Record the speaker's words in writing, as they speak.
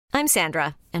I'm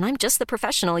Sandra, and I'm just the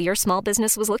professional your small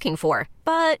business was looking for.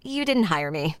 But you didn't hire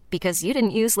me because you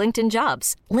didn't use LinkedIn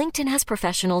Jobs. LinkedIn has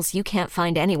professionals you can't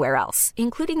find anywhere else,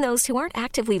 including those who aren't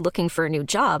actively looking for a new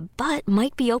job, but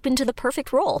might be open to the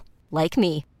perfect role, like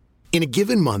me. In a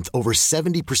given month, over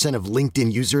 70% of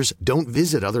LinkedIn users don't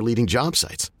visit other leading job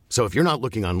sites. So if you're not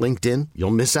looking on LinkedIn,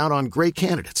 you'll miss out on great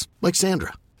candidates like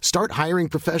Sandra. Start hiring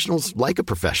professionals like a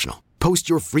professional. Post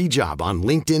your free job on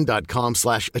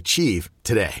linkedin.com/achieve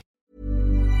today.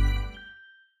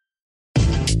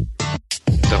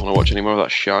 Don't want to watch any more of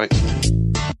that shite.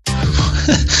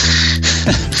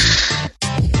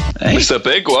 Hey. It's the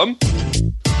big one.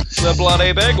 The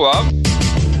bloody big one.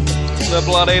 The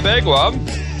bloody big one.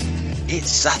 It's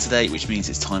Saturday, which means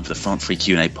it's time for the Front Free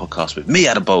Q&A podcast with me,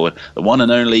 Adam Bowen, the one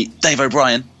and only Dave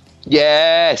O'Brien.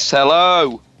 Yes,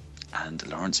 hello. And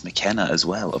Lawrence McKenna as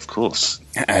well, of course.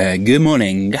 Good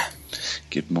morning.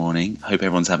 Good morning. Hope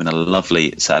everyone's having a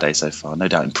lovely Saturday so far. No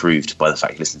doubt improved by the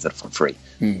fact you're listening to the Front Free.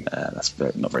 That's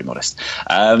not very modest.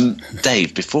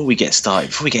 Dave, before we get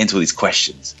started, before we get into all these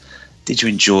questions, did you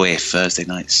enjoy Thursday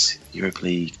night's Europa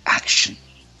League action?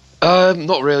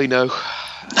 Not really, no.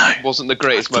 No. It wasn't the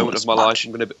greatest moment of my life,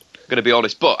 I'm going to be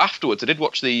honest. But afterwards, I did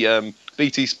watch the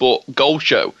BT Sport goal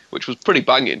show, which was pretty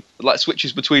banging. Like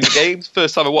switches between the games.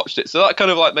 First time I watched it, so that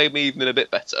kind of like made me even a bit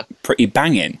better. Pretty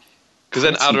banging. Because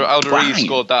then Alderweireld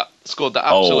scored that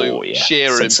absolute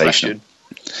Shearer impression.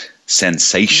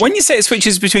 Sensation. When you say it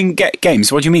switches between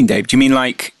games, what do you mean, Dave? Do you mean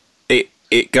like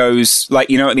it goes like,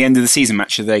 you know, at the end of the season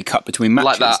match, they cut between matches?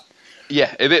 Like that.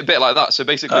 Yeah, a bit like that. So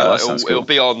basically, it'll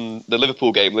be on the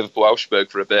Liverpool game, Liverpool-Augsburg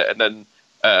for a bit, and then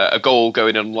a goal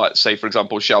going in, like, say, for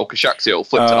example, Schalke-Shakhtar, it'll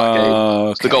flip to that game.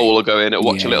 Okay. So the goal will go in, it'll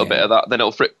watch a little bit of that, then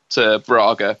it'll flip to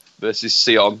Braga versus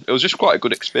Sion. It was just quite a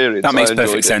good experience. That makes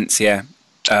perfect sense, yeah.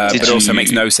 But it also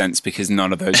makes no sense because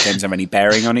none of those games have any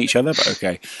bearing on each other, but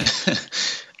okay.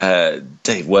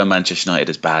 Dave, were Manchester United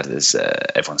as bad as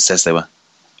everyone says they were?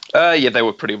 Yeah, they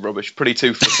were pretty rubbish, pretty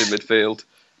toothless in midfield.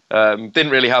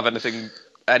 Didn't really have anything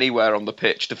anywhere on the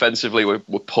pitch. Defensively, were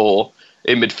poor.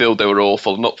 In midfield, they were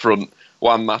awful. And up front,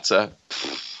 Juan Mata,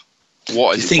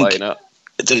 what is he playing at?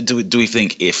 Do we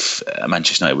think if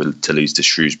Manchester United were to lose to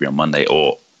Shrewsbury on Monday,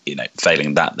 or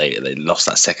failing that, they lost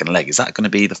that second leg, is that going to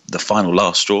be the final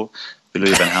last straw?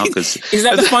 Louis van Gaal, is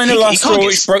that the final last straw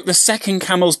which broke the second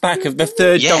camel's back of the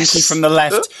third donkey from the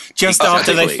left just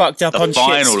after they fucked up on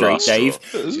Shit Street, Dave?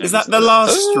 Is that the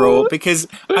last straw? Because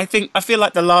I feel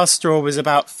like the last straw was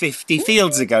about 50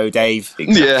 fields ago, Dave.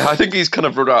 Yeah, I think he's kind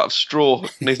of run out of straw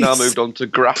and he's now moved on to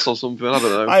grass or something. I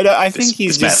don't know. I think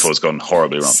he's this metaphor's gone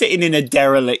horribly wrong. Sitting in a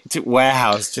derelict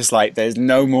warehouse, just like there's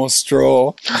no more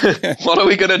straw. What are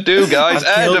we going to do, guys?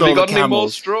 Ed, have we got any more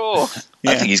straw?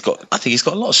 Yeah. I think he's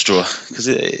got a lot of straw because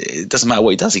it doesn't matter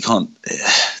what he does. He can't.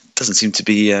 Doesn't seem to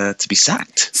be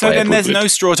sacked. So then there's no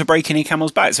straw to break any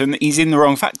camel's back. So he's in the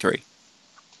wrong factory.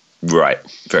 Right.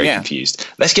 Very confused.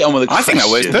 Let's get on with the questions. I think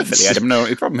that works perfectly. I don't know what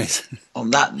your problem is.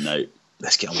 On that note,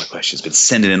 let's get on with the questions. Been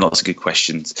sending in lots of good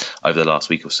questions over the last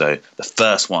week or so. The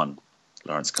first one,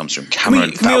 Lawrence, comes from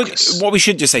Cameron Falcus. What we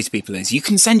should just say to people is you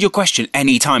can send your question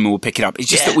any time and we'll pick it up. It's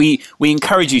just that we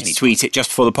encourage you to tweet it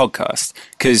just before the podcast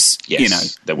because,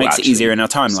 that makes it easier in our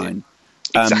timeline.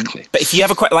 Exactly. But if you have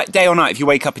a question, like day or night, if you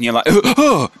wake up and you're like,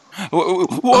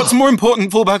 what's more important,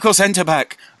 fullback or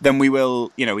centre-back? Then we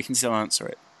will, we can still answer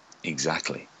it.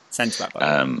 Exactly.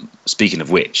 Centre-back. Speaking of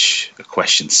which, a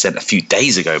question sent a few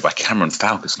days ago by Cameron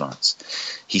Falcus, Lawrence.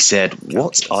 He said,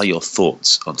 what are your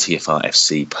thoughts on TFR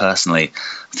FC? Personally,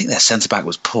 I think their centre-back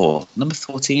was poor. Number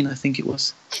 14, I think it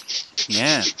was.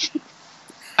 Yeah.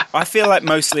 I feel like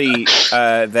mostly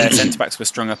their centre-backs were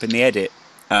strung up in the edit.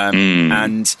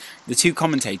 And the two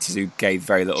commentators who gave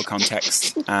very little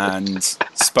context and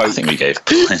spoke... I think we gave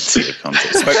plenty of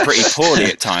context. Spoke pretty poorly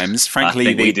at times. Frankly, I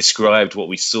think we described what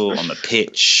we saw on the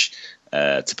pitch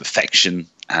to perfection,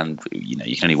 and you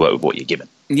can only work with what you're given.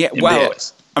 Yeah, well,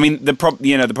 I mean, the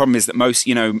problem is that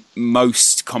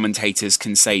most commentators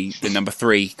can say the number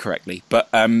 3 correctly, but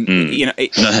not me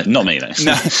though.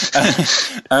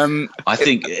 No, I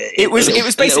think it was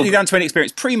basically down to an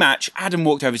experience. Pre-match, Adam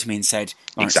walked over to me and said,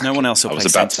 exactly. "No one else will play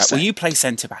centre back. Will you play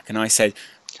centre back?" And I said,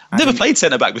 "Never played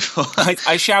centre back before."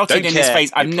 I shouted in his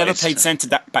face, "I've never played centre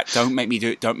back. Don't make me do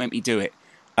it. Don't make me do it."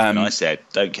 And I said,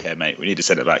 "Don't care, mate. We need a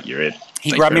centre back. You're in."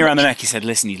 He grabbed me around the neck. He said,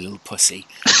 "Listen, you little pussy.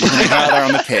 You're going to go out there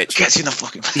on the pitch. Get in the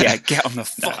fucking pitch." Yeah, get on the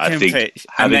fucking pitch."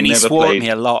 And then he swore at me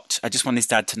a lot. I just want his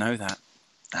dad to know that.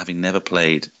 Having never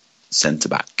played centre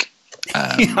back,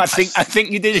 I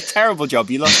think you did a terrible job.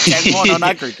 You lost 10-1 on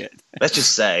aggregate. Let's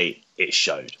just say it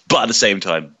showed. But at the same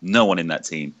time, no one in that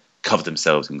team covered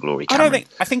themselves in glory.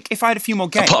 I think if I had a few more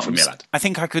games, apart from Milad, I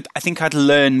think I'd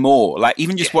learn more. Like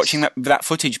even just watching that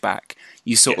footage back,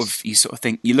 you sort of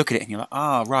think, you look at it and you're like,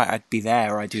 right, I'd be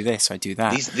there, or I do this, I do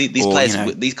that. These players,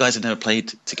 these guys have never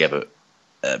played together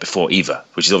before either,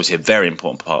 which is obviously a very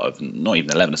important part of not even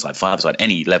 11-a-side, 5-a-side,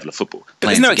 any level of football. But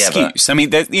there's no excuse. I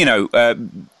mean,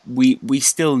 we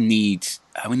still need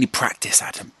practice,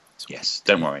 Adam. Yes,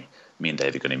 don't worry. Me and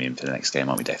Dave are going to be in for the next game,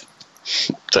 aren't we, Dave?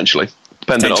 Potentially.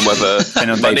 Depending on whether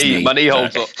my knee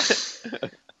holds up.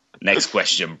 Next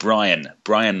question, Brian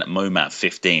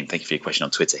Momat15. Thank you for your question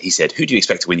on Twitter. He said, who do you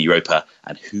expect to win Europa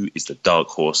and who is the dark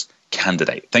horse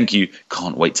candidate? Thank you.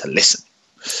 Can't wait to listen.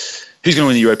 Who's going to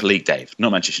win the Europa League, Dave?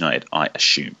 Not Manchester United, I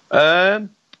assume.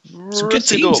 Some good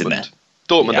teams in there.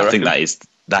 Dortmund, I think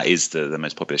that is the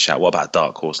most popular shout. What about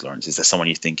dark horse, Lawrence? Is there someone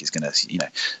you think is going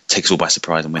to take us all by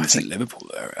surprise and win? I think Liverpool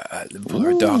are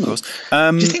a dark horse.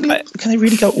 Do you think can they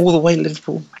really go all the way,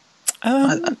 Liverpool?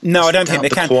 No, I don't think they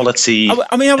can. Quality.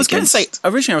 I mean, I was going to say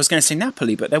originally, I was going to say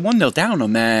Napoli, but they're 1-0 down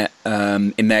on their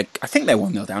in their. I think they're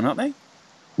 1-0 down, aren't they?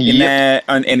 In their.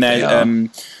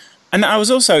 And I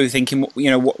was also thinking,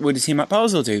 what would a team like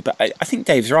Basel do? But I think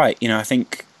Dave's right. I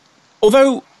think.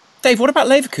 Although, Dave, what about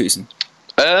Leverkusen?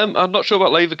 I'm not sure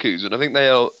about Leverkusen. I think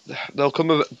they'll come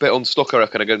a bit unstuck, I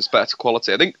reckon, against better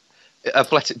quality. I think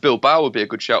Athletic Bilbao would be a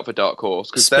good shout for dark horse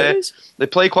because they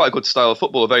play quite a good style of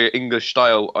football, a very English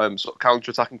style, sort of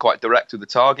counter-attacking, quite direct with the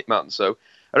target man. So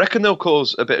I reckon they'll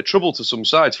cause a bit of trouble to some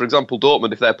sides. For example,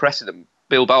 Dortmund, if they're pressing them,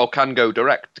 Bilbao can go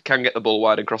direct, can get the ball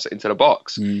wide and cross it into the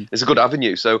box. It's a good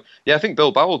avenue. So yeah, I think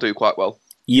Bilbao will do quite well.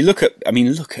 You look at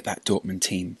that Dortmund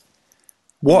team.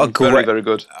 What a great, very, very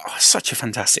good. Such a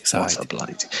fantastic side. What a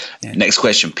bloody team. Yeah. Next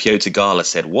question. Piotr Gala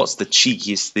said, what's the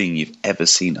cheekiest thing you've ever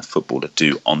seen a footballer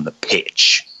do on the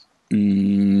pitch?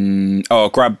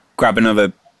 Grab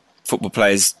another football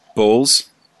player's balls.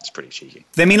 It's pretty cheeky.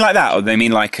 They mean like that, or they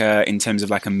mean like in terms of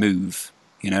like a move,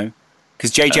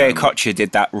 Because JJ Okocha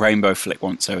did that rainbow flick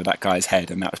once over that guy's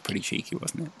head, and that was pretty cheeky,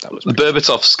 wasn't it? That was the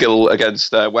Berbatov skill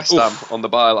against West Ham on the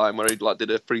byline, where he did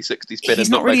a 360 spin.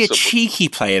 He's not really a cheeky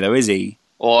player, though, is he?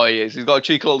 Oh, he is. He's got a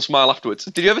cheeky little smile afterwards.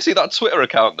 Did you ever see that Twitter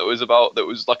account that was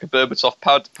like a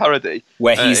Berbatov parody?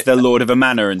 Where he's the Lord of a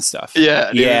Manor and stuff.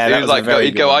 Yeah.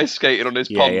 He'd go ice skating on his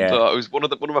pond. Yeah. It was one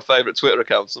of my favourite Twitter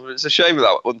accounts. It's a shame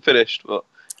that one finished, but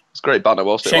it's great banner.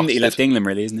 Shame that he left England,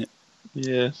 really, isn't it?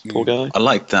 Yeah, poor guy. I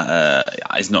like that.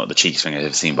 It's not the cheekiest thing I've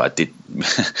ever seen, but I did.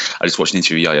 I just watched an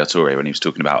interview with Yaya Toure when he was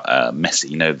talking about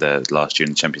Messi. The last year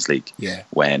in the Champions League,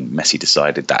 when Messi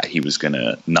decided that he was going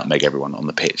to nutmeg everyone on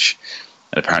the pitch,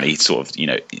 and apparently he'd sort of,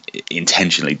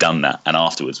 intentionally done that, and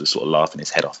afterwards was sort of laughing his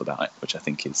head off about it, which I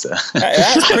think is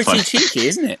that's pretty cheeky,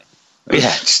 isn't it?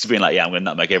 Yeah, just being like, I'm going to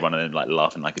nutmeg everyone, and then like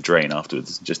laughing like a drain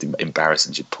afterwards, just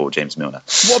embarrassing poor James Milner.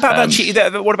 What about that cheeky?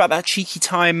 What about that cheeky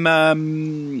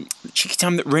time? Cheeky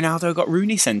time that Ronaldo got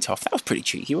Rooney sent off. That was pretty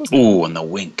cheeky, wasn't it? Oh, and the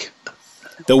wink.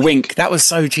 The wink. That was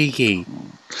so cheeky.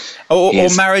 Or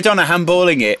Maradona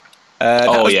handballing it.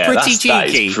 Pretty cheeky. That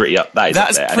is pretty up.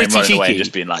 That's pretty cheeky. Away and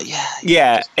just being like,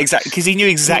 exactly, because he knew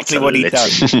exactly what he'd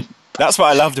done. That's what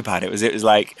I loved about it. It was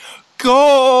like,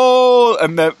 goal,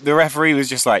 and the referee was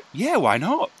just like, why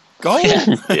not? Goal.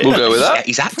 We'll go with that.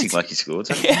 He's acting like he scored.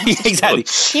 Exactly.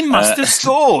 He must have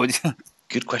scored.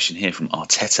 Good question here from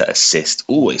Arteta Assist.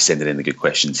 Always sending in the good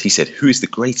questions. He said, who is the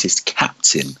greatest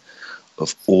captain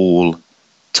of all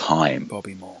time?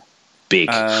 Bobby Moore. Big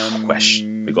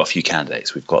question. We've got a few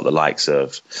candidates. We've got the likes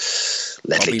of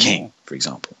Ledley King, Moore, for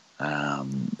example.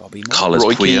 Carlos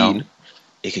Puyol,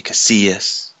 Iker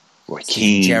Casillas, Roy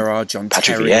Keane, Gerrard, John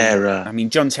Patrick Terry. Vieira. I mean,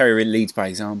 John Terry leads by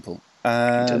example. He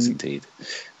does indeed.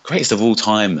 Greatest of all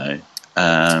time, though.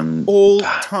 All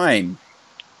time.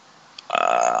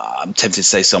 I'm tempted to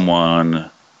say someone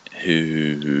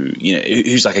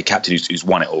who's like a captain who's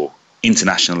won it all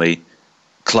internationally.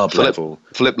 Club level.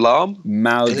 Philipp Lahm?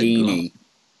 Maldini.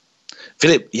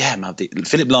 Philipp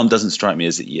Lahm doesn't strike me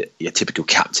as your typical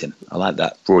captain. I like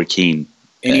that. Roy Keane.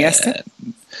 Iniesta?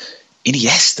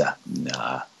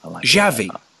 Nah, I like Xavi.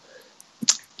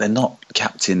 They're not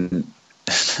captain.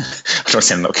 I'm trying to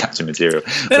say I'm not captain material.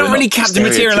 They're not really captain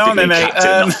material, aren't they, mate?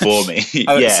 Enough for me.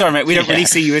 Sorry, mate. We don't really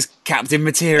see you as captain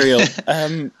material.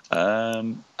 I'm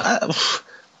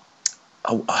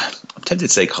tempted to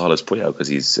say Carlos Puyol because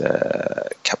he's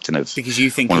captain of because you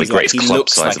think one of the greatest club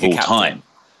sides of all captain. time.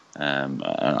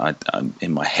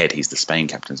 In my head, he's the Spain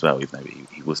captain as well, even though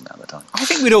he wasn't at the time. I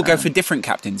think we'd all go for different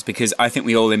captains because I think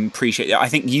we all appreciate it. I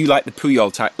think you like the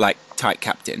Puyol type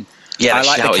captain. Yeah, I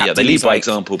like the captain they lead by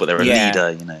example, but they're a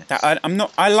leader.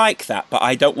 I like that, but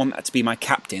I don't want that to be my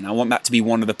captain. I want that to be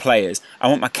one of the players. I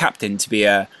want my captain to be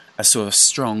a sort of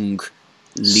strong,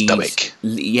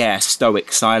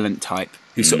 stoic, silent type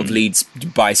who sort of leads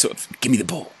by sort of give me the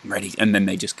ball, I'm ready, and then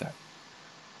they just go.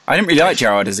 I didn't really like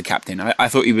Gerrard as a captain. I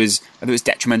thought it was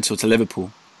detrimental to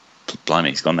Liverpool. Blimey,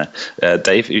 he's gone there.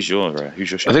 Dave, who's your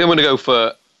shot? I think I'm going to go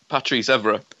for Patrice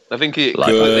Evra. I think he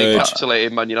completely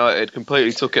encapsulated Man United,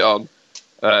 completely took it on,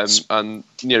 and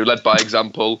led by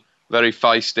example. Very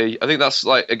feisty. I think that's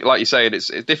like you're saying, it's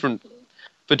different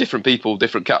for different people,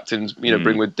 different captains.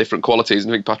 Bring with different qualities.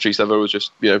 And I think Patrice Evra was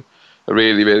just a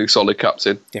really, really solid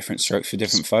captain. Different strokes for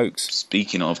different folks.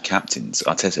 Speaking of captains,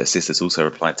 Arteta Assistants also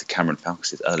replied to Cameron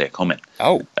Falcus' earlier comment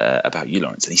about you,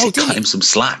 Lawrence, and he said, cut him some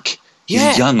slack. He's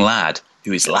a young lad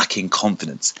who is lacking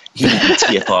confidence. He will be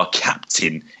TFR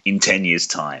captain in 10 years'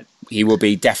 time. He will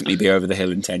definitely be over the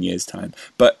hill in 10 years' time.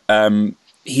 But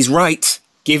he's right.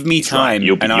 Give me time,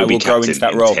 and I will grow into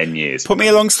that role. 10 years. Put me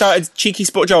alongside cheeky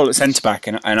Sport Joel at centre-back,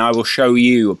 and I will show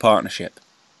you a partnership.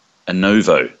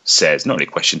 Anovo says, not really a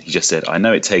question, he just said, I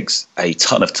know it takes a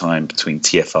ton of time between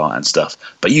TFR and stuff,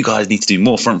 but you guys need to do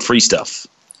more front-free stuff.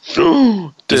 He's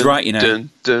right,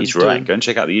 He's right. Go and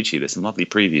check out the YouTube. There's some lovely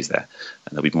previews there,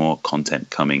 and there'll be more content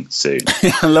coming soon.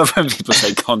 I love when people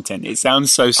say content. It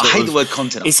sounds so. I hate the word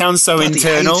content. It sounds so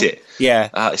internal. Hate it. Yeah,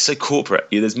 it's so corporate.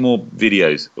 There's more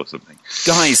videos or something.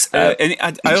 Guys, and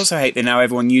I also hate that now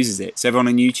everyone uses it. So everyone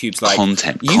on YouTube's like,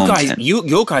 content.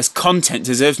 Your guys' content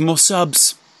deserves more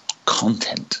subs.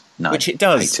 Content, no, which it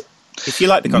does. Hate it. If you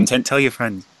like the content, tell your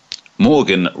friends.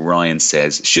 Morgan Ryan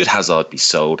says, should Hazard be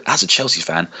sold? As a Chelsea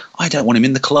fan, I don't want him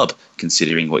in the club,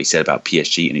 considering what he said about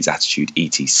PSG and his attitude,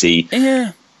 etc.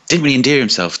 Yeah. Didn't really endear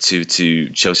himself to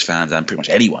Chelsea fans and pretty much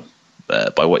anyone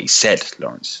by what he said,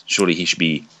 Lawrence. Surely he should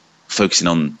be focusing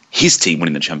on his team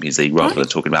winning the Champions League rather than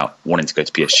talking about wanting to go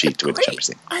to PSG to win the Champions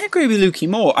League. I agree with Lukey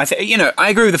more. I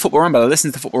agree with the Football Ramble. I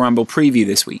listened to the Football Ramble preview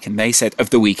this week, and they said,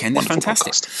 of the weekend, it's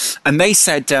fantastic. Podcast. And they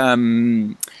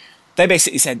said... They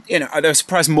basically said, they were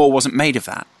surprised more wasn't made of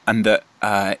that, and that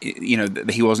that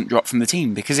he wasn't dropped from the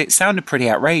team because it sounded pretty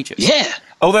outrageous. Yeah.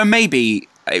 Although maybe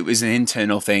it was an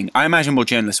internal thing. I imagine more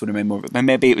journalists would have made more of it. But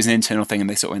maybe it was an internal thing, and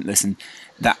they sort of went, "Listen,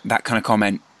 that kind of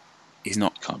comment is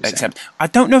not acceptable." I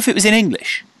don't know if it was in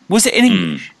English. Was it in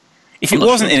English? If it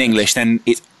wasn't in English, then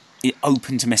it's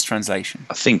open to mistranslation.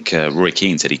 I think Roy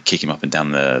Keane said he'd kick him up and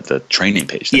down the training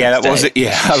pitch. Yeah, that was it.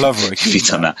 Yeah, I love Roy Keane. If you've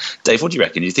done that. Dave, what do you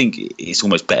reckon? Do you think it's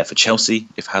almost better for Chelsea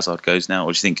if Hazard goes now?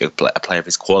 Or do you think a player of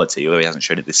his quality, although he hasn't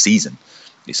shown it this season,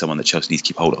 is someone that Chelsea needs to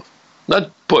keep hold of?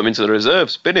 I'd put him into the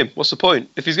reserves. Bin him. What's the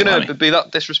point? If he's going to be that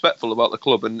disrespectful about the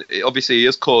club, and obviously he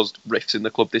has caused rifts in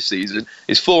the club this season,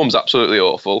 his form's absolutely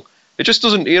awful. It just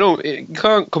doesn't, it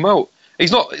can't come out.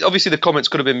 He's not, obviously the comments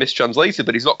could have been mistranslated,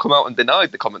 but he's not come out and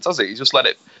denied the comments, has he? He's just let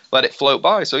it float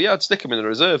by. So yeah, I'd stick him in the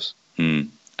reserves. About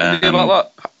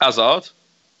that? Hazard.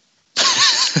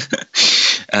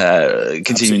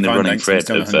 Continuing the running thread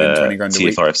of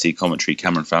TFRFC commentary,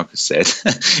 Cameron Falcus said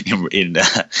in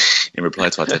reply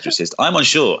to Arteta, says, I'm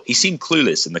unsure. He seemed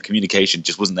clueless and the communication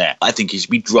just wasn't there. I think he should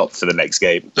be dropped for the next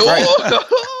game.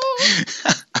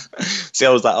 See, I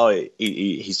was like,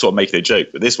 he's sort of making a joke,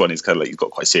 but this one is kind of like he's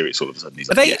got quite serious all of a sudden. He's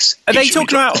like, are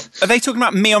they talking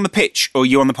about me on the pitch or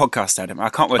you on the podcast, Adam? I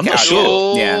can't work it out.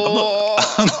 Sure. Yeah.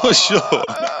 I'm not sure.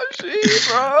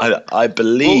 I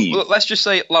believe. Well, let's just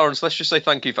say, Lawrence,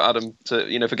 thank you for Adam for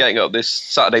getting up this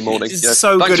Saturday morning. It's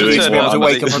so good of you to be able to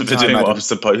wake up on time, doing what I'm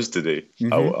supposed to do.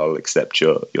 Mm-hmm. I'll accept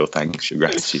your thanks, your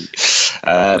gratitude.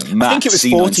 Matt, I think it was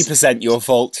 40% your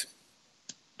fault.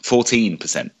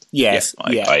 14%. Yes,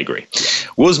 I agree. Yeah.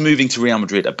 Was moving to Real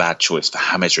Madrid a bad choice for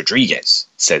James Rodriguez,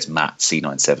 says Matt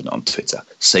C97 on Twitter.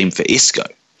 Same for Isco.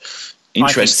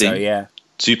 Interesting. I think so, yeah.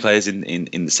 Two players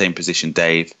in the same position,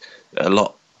 Dave. A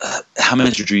lot.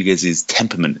 James Rodriguez's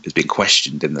temperament has been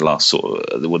questioned in the last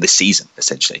this season,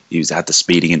 essentially. He's had the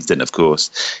speeding incident, of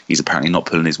course. He's apparently not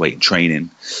pulling his weight in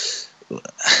training.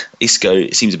 Isco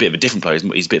seems a bit of a different player.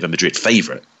 He's a bit of a Madrid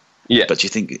favourite. Yeah. But do you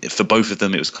think for both of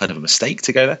them it was kind of a mistake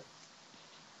to go there?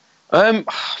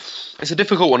 It's a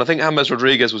difficult one. I think James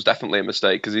Rodriguez was definitely a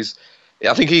mistake because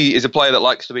I think he is a player that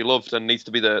likes to be loved and needs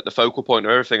to be the focal point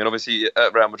of everything. And obviously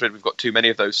at Real Madrid, we've got too many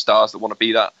of those stars that want to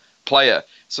be that player.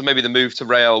 So maybe the move to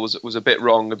Real was a bit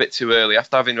wrong, a bit too early.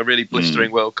 After having a really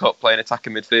blistering World Cup, playing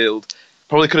attacking midfield,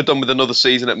 probably could have done with another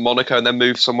season at Monaco and then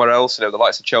moved somewhere else. The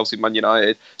likes of Chelsea, Man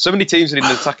United. So many teams need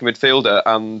an attacking midfielder,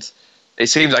 and it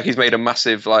seems like he's made a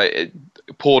massive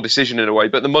poor decision in a way,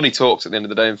 but the money talks at the end of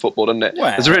the day in football, doesn't it?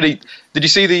 Well, did you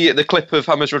see the clip of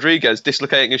James Rodriguez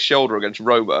dislocating his shoulder against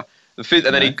Roma? And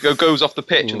then he goes off the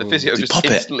pitch, and the physio just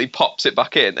instantly pops it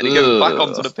back in, and he goes back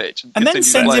onto the pitch and then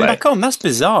sends him back on. That's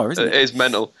bizarre, isn't it? It is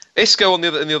mental. Isco, on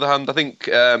the other hand, I think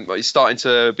he's starting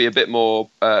to be a bit more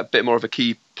of a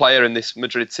key player in this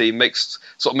Madrid team, makes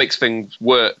things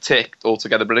tick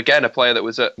altogether. But again, a player that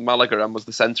was at Malaga and was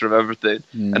the centre of everything.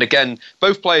 And again,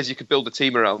 both players you could build a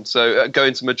team around. So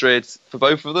going to Madrid for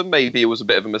both of them, maybe it was a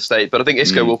bit of a mistake. But I think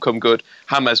Isco will come good.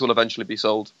 James will eventually be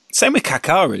sold. Same with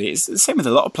Kaká, really. It's the same with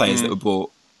a lot of players that were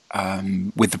bought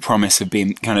with the promise of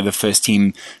being kind of the first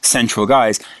team central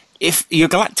guys. If your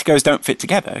Galacticos don't fit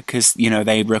together because,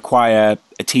 they require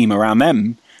a team around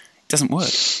them, it doesn't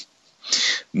work.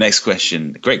 Next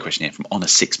question, great question here from On a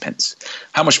Sixpence.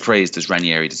 How much praise does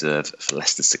Ranieri deserve for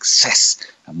Leicester's success,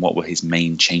 and what were his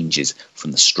main changes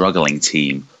from the struggling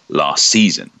team last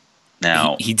season?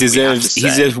 Now he deserves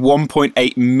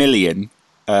 1.8 million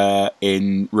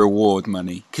in reward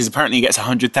money, because apparently he gets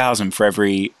 100,000 for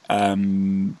every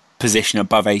position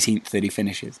above 18th that he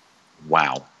finishes.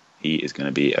 Wow, he is going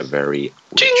to be a very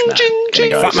rich man.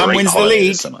 That man wins the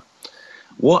league.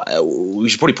 We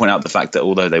should probably point out the fact that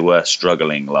although they were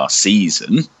struggling last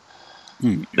season,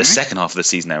 the second half of the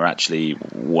season they were actually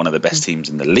one of the best teams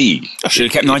in the league. I should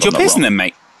have kept Nigel Pearson then,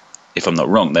 mate. If I'm not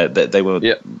wrong, they were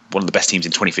one of the best teams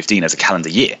in 2015 as a calendar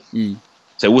year.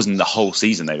 So it wasn't the whole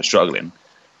season they were struggling.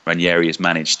 Ranieri has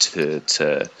managed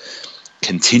to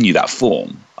continue that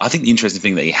form. I think the interesting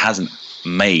thing that he hasn't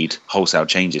made wholesale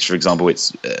changes. For example,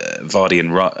 it's Vardy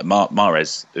and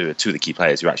Mahrez, who are two of the key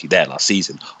players who were actually there last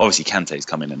season. Obviously, Kante's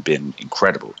come in and been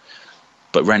incredible,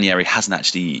 but Ranieri hasn't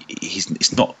actued.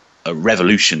 It's not a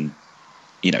revolution.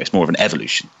 It's more of an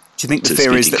evolution. Do you think the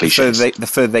fear is that the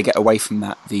further they get away from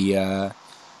that, the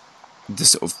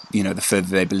sort of the further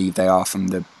they believe they are from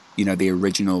the the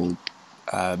original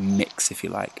mix, if you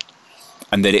like,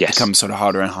 and that it becomes sort of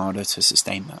harder and harder to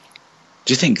sustain that?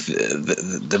 Do you think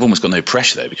they've almost got no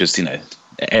pressure though, because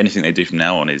anything they do from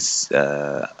now on is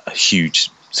a huge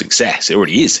success? It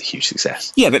already is a huge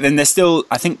success. Yeah, but then there's still,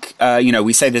 I think,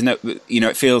 we say there's no,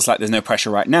 it feels like there's no pressure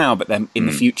right now, but then in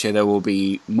the future there will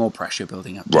be more pressure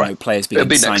building up. Right, players begin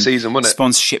to sign next season, won't it?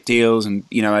 Sponsorship deals, and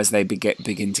as they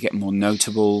begin to get more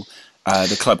notable.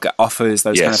 The club get offers,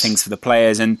 those kind of things for the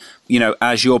players, and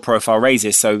as your profile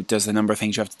raises, so does the number of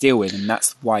things you have to deal with, and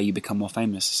that's why you become more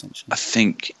famous, essentially. I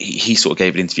think he sort of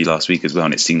gave an interview last week as well,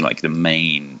 and it seemed like the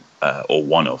main or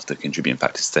one of the contributing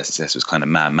factors to their success was kind of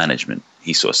man management.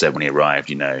 He sort of said when he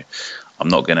arrived, I'm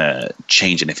not going to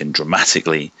change anything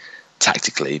dramatically,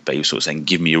 tactically, but he was sort of saying,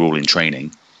 give me your all in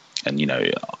training, and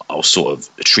I'll sort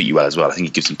of treat you well as well. I think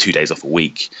he gives them 2 days off a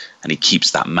week, and he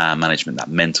keeps that man management, that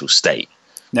mental state.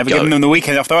 Never given them the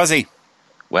weekend off, though, has he?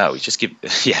 Well, he's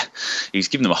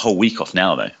given them a whole week off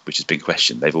now, though, which has been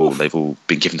questioned. They've all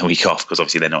been given the week off because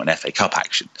obviously they're not in FA Cup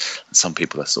action. And some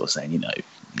people are sort of saying,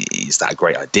 is that a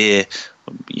great idea?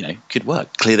 Could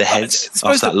work. Clear their heads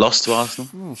after that loss to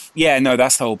Arsenal. Yeah, no,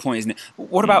 that's the whole point, isn't it?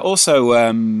 What about also?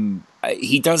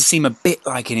 He does seem a bit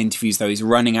like in interviews, though. He's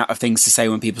running out of things to say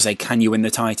when people say, "Can you win the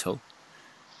title?"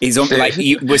 He's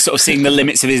we're sort of seeing the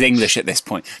limits of his English at this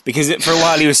point, because for a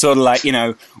while he was sort of like,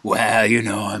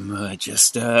 I'm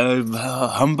just a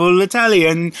humble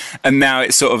Italian, and now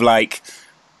it's sort of like.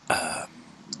 Do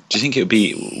you think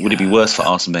would it be worse for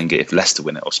Arsene Wenger if Leicester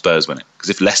win it or Spurs win it? Because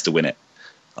if Leicester win it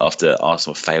after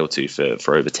Arsenal failed to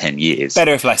for over 10 years,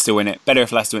 better if Leicester win it.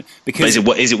 Because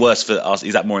is it worse for Arsenal?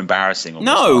 Is that more embarrassing? For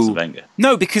Arsene Wenger?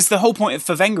 No, because the whole point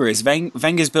for Wenger is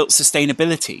Wenger's built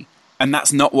sustainability. And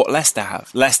that's not what Leicester have.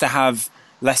 Leicester have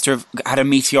had a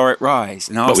meteoric rise,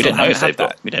 and Arsenal we don't know if they've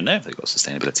got. We don't know if they've got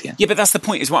sustainability yet. Yeah, but that's the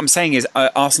point. Is what I'm saying is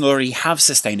Arsenal already have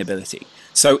sustainability.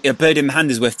 So a bird in the hand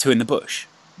is worth two in the bush.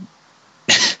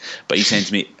 But you're saying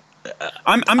to me,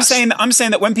 I'm saying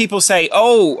that when people say,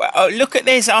 "Oh, look at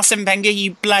this, Arsene Wenger,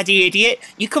 you bloody idiot!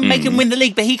 You can make him win the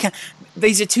league, but he can."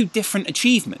 These are two different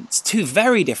achievements, two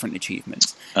very different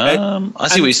achievements. I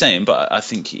see what you're saying, but I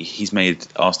think he's made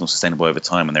Arsenal sustainable over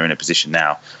time, and they're in a position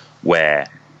now where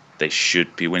they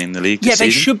should be winning the league. Yeah, they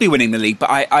should be winning the league, but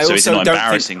I also it's not don't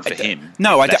embarrassing think, for him.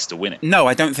 No, to win it. No,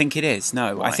 I don't think it is.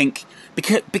 No, Why? I think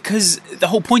because the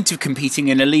whole point of competing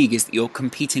in a league is that you're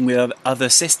competing with other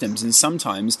systems, and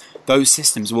sometimes those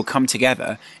systems will come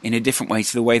together in a different way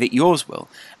to the way that yours will.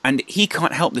 And he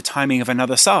can't help the timing of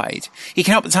another side. He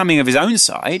can help the timing of his own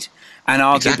side, and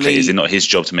arguably, exactly. Is it not his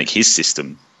job to make his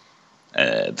system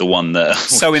the one that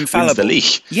so infallible wins the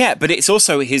league? Yeah, but it's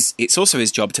also his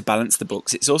job to balance the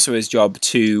books. It's also his job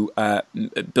to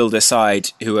build a side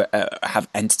who have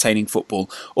entertaining football,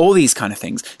 all these kind of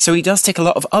things. So he does tick a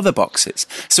lot of other boxes.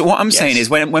 So what I'm saying is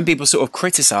when people sort of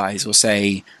criticise or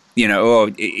say,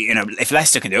 if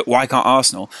Leicester can do it, why can't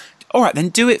Arsenal? All right, then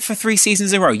do it for 3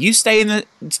 seasons in a row. You stay in the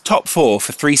top 4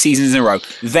 for 3 seasons in a row,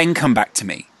 then come back to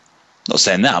me. Not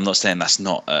saying that. I'm not saying that's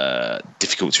not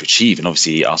difficult to achieve. And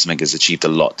obviously, Arsene Wenger's achieved a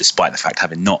lot despite the fact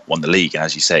having not won the league. And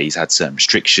as you say, he's had certain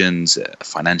restrictions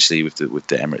financially with the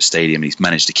Emirates Stadium, and he's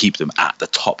managed to keep them at the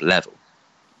top level.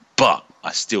 But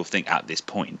I still think at this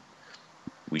point,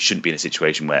 we shouldn't be in a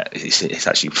situation where it's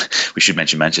actually. We should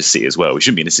mention Manchester City as well. We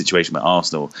shouldn't be in a situation where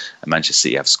Arsenal and Manchester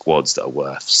City have squads that are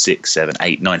worth 6, 7,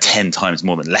 8, 9, 10 times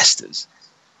more than Leicester's.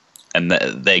 And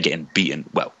they're getting beaten.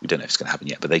 Well, we don't know if it's going to happen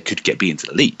yet, but they could get beaten to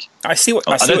the league. I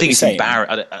don't think it's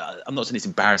embarrassing. I'm not saying it's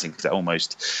embarrassing because it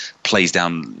almost plays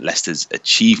down Leicester's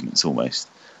achievements almost.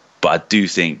 But I do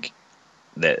think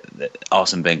that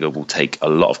Arsene Wenger will take a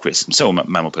lot of criticism. So will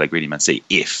Manuel Pellegrini, Man City,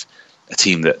 if a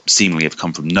team that seemingly have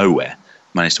come from nowhere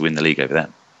managed to win the league over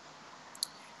them.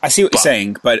 I see what you're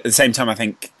saying, but at the same time, I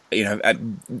think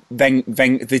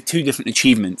the two different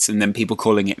achievements, and then people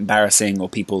calling it embarrassing or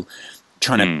people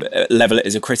trying to level it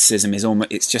as a criticism is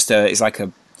almost it's like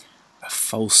a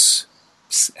false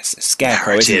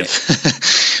scarecrow, isn't it?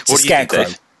 It's a scarecrow.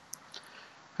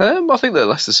 I think that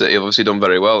Leicester City have obviously done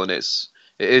very well, and it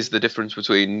is the difference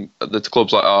between the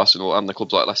clubs like Arsenal and the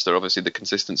clubs like Leicester. Obviously, the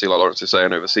consistency, like Lawrence is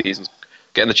saying, over seasons,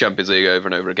 getting the Champions League over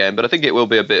and over again. But I think it will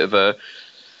be a bit of a.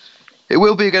 It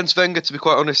will be against Wenger, to be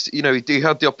quite honest. You know, he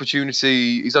had the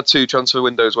opportunity. He's had 2 transfer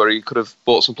windows where he could have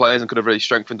bought some players and could have really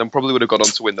strengthened them. Probably would have gone on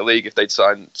to win the league if they'd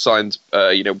signed.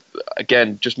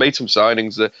 Again, just made some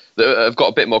signings that have got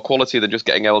a bit more quality than just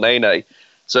getting El Nene.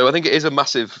 So I think it is a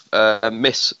massive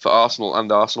miss for Arsenal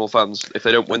and Arsenal fans if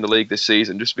they don't win the league this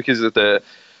season, just because of the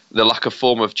lack of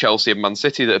form of Chelsea and Man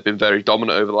City that have been very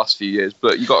dominant over the last few years.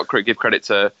 But you've got to give credit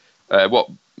to what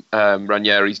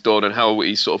Ranieri's done and how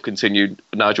he's sort of continued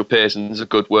Nigel Pearson's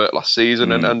good work last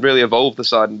season and really evolved the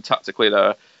side. And tactically,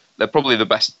 they're probably the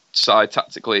best side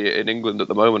tactically in England at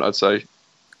the moment, I'd say.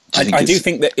 I do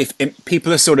think that if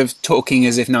people are sort of talking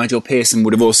as if Nigel Pearson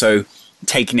would have also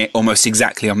taken it almost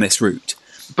exactly on this route.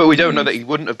 But we don't know that he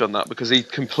wouldn't have done that because he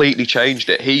completely changed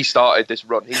it. He started this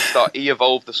run. He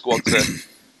evolved the squad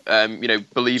to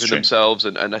believe in themselves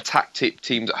and attack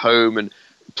teams at home and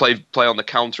play on the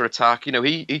counter attack. You know,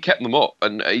 he kept them up,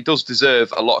 and he does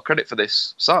deserve a lot of credit for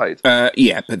this side.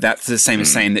 Yeah, but that's the same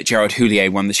as saying that Gerard Houllier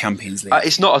won the Champions League.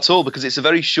 It's not at all, because it's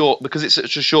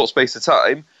such a short space of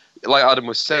time. Like Adam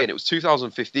was saying, it was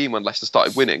 2015 when Leicester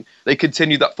started winning. They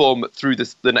continued that form through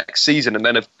the next season, and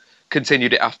then have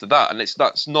continued it after that. And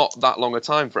that's not that long a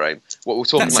time frame. What we're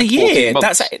talking that's like a year. 14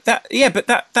 months. But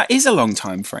that is a long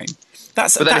time frame.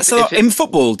 That's a lot. In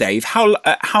football, Dave. How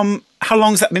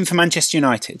long has that been for Manchester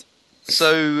United?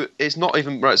 So it's not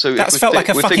even right. So that's felt like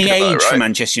a fucking age for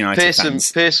Manchester United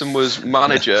fans. Pearson was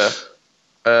manager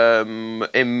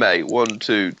in May. 1,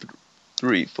 2,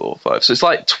 3, 4, 5. So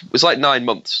it's like 9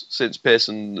 months since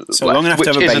Pearson left, long enough which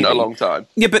to have a isn't baby. a long time.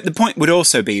 Yeah, but the point would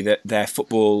also be that their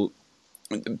football.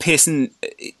 Pearson,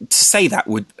 to say that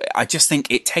I just think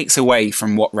it takes away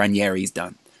from what Ranieri's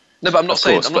done. No, but I'm not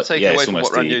taking away from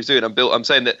what Ranieri's doing. I'm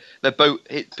saying that they're both.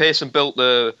 Pearson built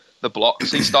the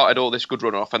blocks. He started all this good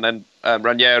run off, and then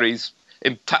Ranieri's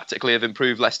tactically have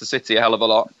improved Leicester City a hell of a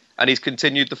lot, and he's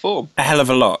continued the form a hell of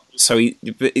a lot. So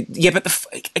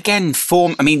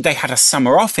form. I mean, they had a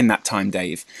summer off in that time,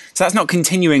 Dave. So that's not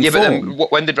continuing. Yeah, form. but then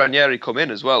when did Ranieri come in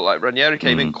as well? Like Ranieri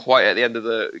came in quite at the end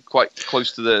of quite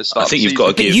close to the start. I think you've got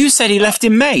to give. But you said he left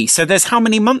in May, so there's how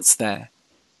many months there?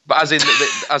 But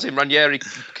as in Ranieri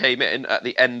came in at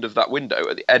the end of that window,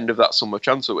 at the end of that summer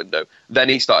transfer window, then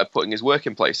he started putting his work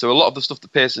in place. So a lot of the stuff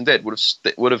that Pearson did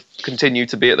would have continued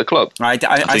to be at the club. I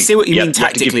see what you mean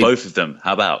tactically. You have to give both of them.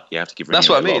 How about you have to give? That's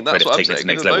what I mean. That's what I'm saying. To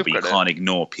the next level, but you can't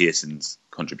ignore Pearson's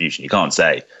contribution. You can't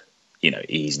say,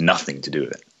 he's nothing to do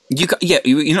with it.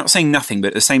 You're not saying nothing, but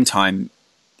at the same time,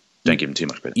 don't give him too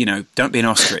much credit. Don't be an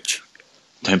ostrich.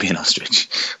 Don't be an ostrich.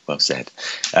 Well said.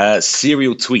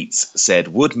 Serial Tweets said,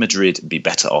 would Madrid be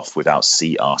better off without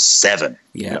CR7?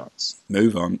 Yeah.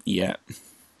 Move on. Yeah.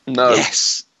 No.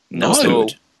 Yes. No. Not at all.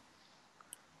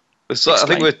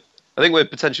 I think we're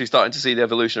potentially starting to see the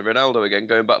evolution of Ronaldo again,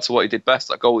 going back to what he did best.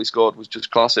 That goal he scored was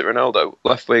just classic Ronaldo.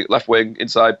 Left wing,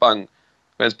 inside, bang.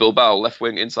 Against Bilbao, left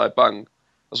wing, inside, bang.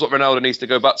 That's what Ronaldo needs to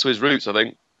go back to his roots, I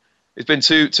think. It's been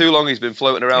too long he's been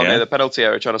floating around near the penalty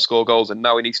area trying to score goals, and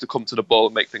now he needs to come to the ball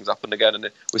and make things happen again, and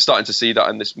we're starting to see that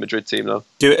in this Madrid team now.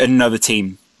 Do it in another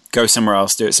team. Go somewhere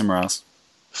else. Do it somewhere else.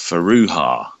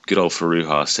 Faruha, good old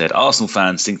Faruha, said, Arsenal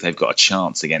fans think they've got a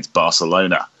chance against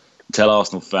Barcelona. Tell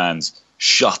Arsenal fans,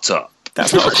 shut up.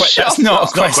 That's not a question. That's not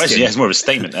a question. Yeah, it's more of a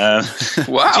statement.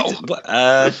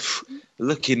 Wow.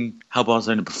 Looking how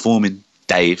Barcelona are performing,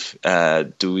 Dave,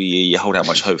 do we hold out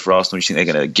much hope for Arsenal? Do you think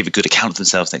they're going to give a good account of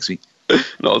themselves next week?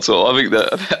 Not at all.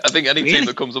 I think any team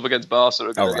that comes up against Barca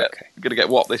are going to get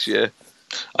whopped this year.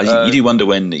 You do wonder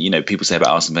when, people say about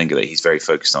Arsene Wenger that he's very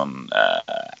focused on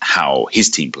how his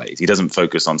team plays. He doesn't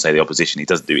focus on, say, the opposition. He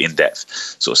doesn't do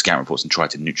in-depth sort of scout reports and try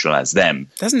to neutralise them.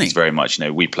 Doesn't he? It's very much,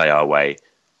 we play our way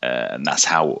and that's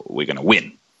how we're going to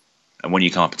win. And when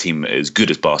you come up a team as good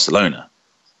as Barcelona,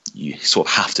 you sort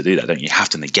of have to do that, don't you? You have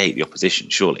to negate the opposition,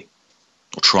 surely.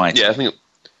 Or try to. Yeah, I think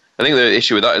the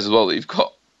issue with that is as well that you've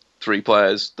got 3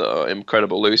 players that are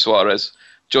incredible. Luis Suarez,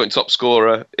 joint top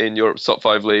scorer in Europe's top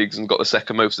 5 leagues and got the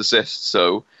second most assists.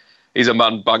 So he's a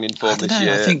man banging form this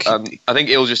year. I think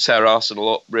he'll just tear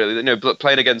Arsenal up, really. But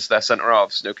playing against their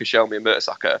centre-halves, Koscielny and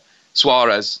Mertesacker,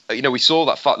 Suarez, we saw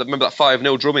that. Remember that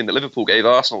 5-0 drumming that Liverpool gave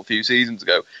Arsenal a few seasons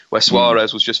ago, where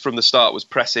Suarez was just from the start was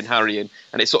pressing, harrying,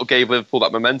 and it sort of gave Liverpool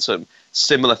that momentum.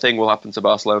 Similar thing will happen to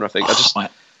Barcelona, I think.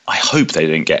 I hope they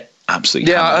don't get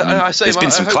absolutely. Yeah, there's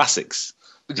been some classics.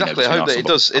 Exactly, I hope that it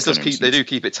does. They do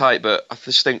keep it tight, but I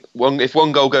just think if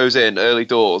one goal goes in early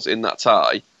doors in that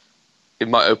tie, it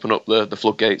might open up the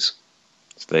floodgates.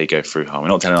 So there you go, through harm. We're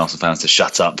not telling Arsenal fans to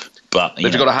shut up, but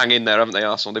they've got to hang in there, haven't they,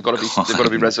 Arsenal? They've got to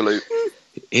be resolute.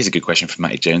 Here's a good question from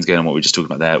Matty Jones, going on what we were just talking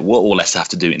about there. What will Leicester have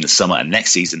to do in the summer and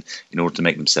next season in order to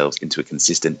make themselves into a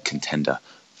consistent contender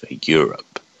for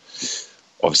Europe?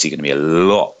 Obviously, going to be a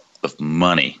lot of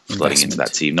money flooding into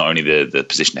that team. Not only the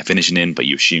position they're finishing in, but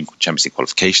you assume Champions League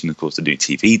qualification, of course, the new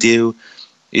TV deal.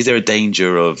 Is there a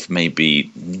danger of maybe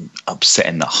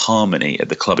upsetting the harmony at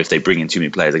the club if they bring in too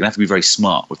many players? They're going to have to be very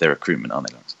smart with their recruitment, aren't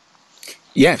they, guys?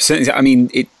 Yeah, certainly. I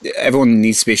mean, everyone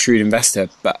needs to be a shrewd investor,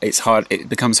 but it's hard. It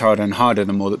becomes harder and harder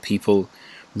the more that people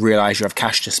realise you have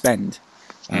cash to spend.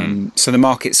 So the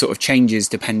market sort of changes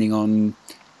depending on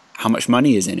how much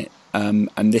money is in it.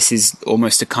 And this is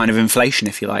almost a kind of inflation,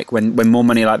 if you like. When more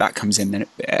money like that comes in, then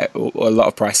a lot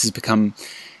of prices become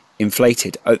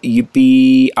inflated. I'll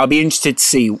be interested to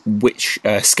see which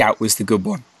scout was the good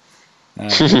one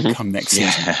come next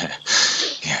season.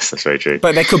 Yes, that's very true.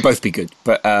 But they could both be good.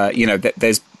 But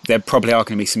there probably are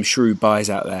going to be some shrewd buys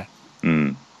out there.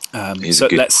 So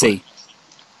let's see.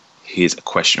 Here's a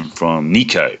question from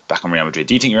Nico back on Real Madrid.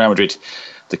 Do you think Real Madrid,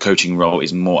 the coaching role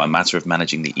is more a matter of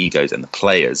managing the egos and the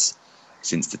players,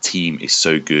 since the team is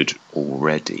so good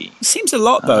already? It seems a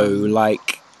lot, though,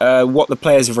 like what the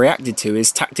players have reacted to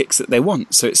is tactics that they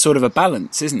want. So it's sort of a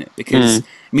balance, isn't it? Because, I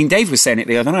mean, Dave was saying it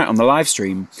the other night on the live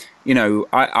stream.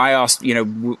 I asked,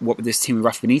 what would this team with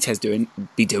Rafa Benitez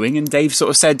be doing? And Dave sort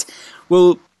of said,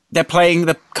 well, they're playing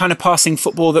the kind of passing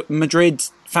football that Madrid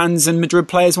fans and Madrid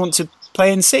players want to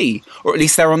play and see. Or at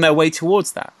least they're on their way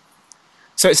towards that.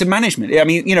 So it's a management. I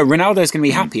mean, Ronaldo's going to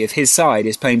be happy if his side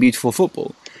is playing beautiful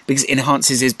football because it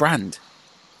enhances his brand.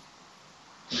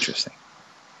 Interesting.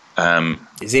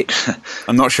 Is it?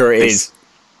 I'm not sure it is.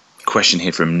 Question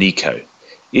here from Nico.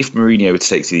 If Mourinho were to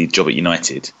take the job at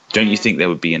United, don't you think there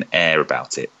would be an air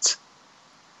about it?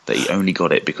 That he only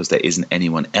got it because there isn't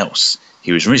anyone else?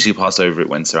 He was originally passed over it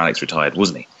when Sir Alex retired,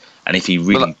 wasn't he? And if he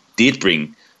really did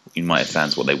bring United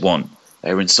fans what they want,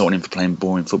 they were insulting him for playing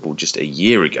boring football just a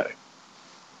year ago.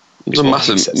 It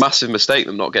was a massive mistake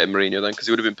them not getting Mourinho then, because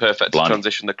he would have been perfect to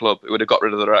transition the club. It would have got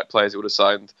rid of the right players. It would have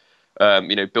signed,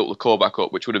 built the core back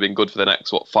up, which would have been good for the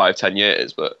next 5-10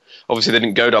 years. But obviously they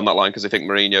didn't go down that line because they think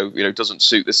Mourinho, doesn't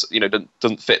suit this,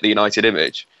 doesn't fit the United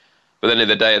image. But then in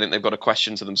the day, I think they've got a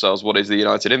question to themselves: what is the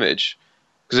United image?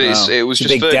 Because it was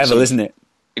just a big devil, isn't it?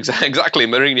 Exactly.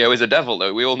 Mourinho is a devil,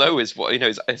 though. We all know is what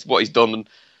he's done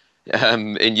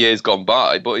in years gone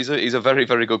by, but he's a very,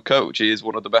 very good coach. He is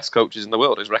one of the best coaches in the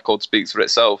world. His record speaks for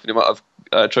itself. The amount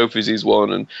of trophies he's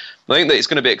won, and I think that it's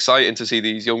going to be exciting to see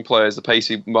these young players, the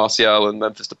pacey Martial and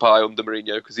Memphis Depay under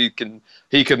Mourinho, because he can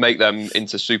make them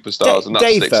into superstars, and that's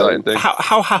the exciting thing.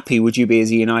 How happy would you be as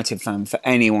a United fan for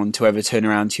anyone to ever turn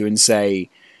around to you and say,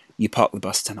 "You park the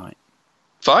bus tonight"?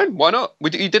 Fine, why not?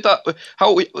 You did that.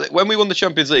 When we won the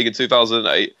Champions League in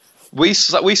 2008. We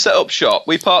set up shop.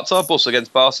 We parked our bus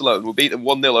against Barcelona. We beat them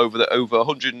 1-0 over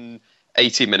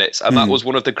 180 minutes, and that was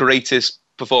one of the greatest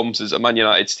performances a Man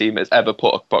United's team has ever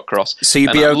put across. So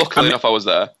you'd be luckily enough, I was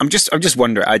there. I'm just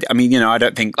wondering. I mean, I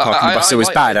don't think parking the bus was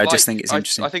bad. I just think it's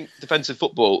interesting. I think defensive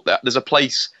football. There's a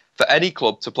place for any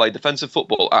club to play defensive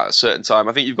football at a certain time.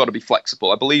 I think you've got to be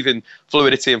flexible. I believe in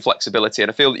fluidity and flexibility, and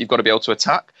I feel that you've got to be able to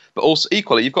attack, but also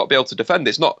equally you've got to be able to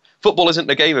defend. Football isn't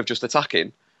a game of just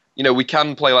attacking. We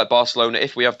can play like Barcelona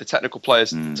if we have the technical players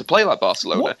to play like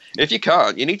Barcelona. What? If you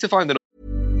can't, you need to find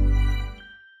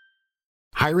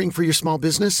Hiring for your small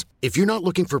business? If you're not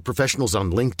looking for professionals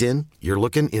on LinkedIn, you're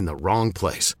looking in the wrong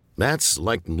place. That's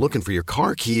like looking for your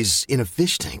car keys in a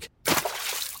fish tank.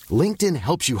 LinkedIn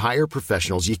helps you hire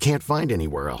professionals you can't find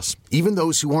anywhere else, even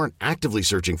those who aren't actively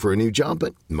searching for a new job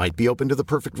but might be open to the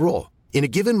perfect role. In a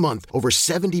given month, over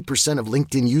 70% of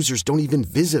LinkedIn users don't even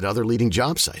visit other leading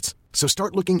job sites. So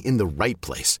start looking in the right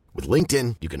place. With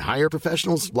LinkedIn, you can hire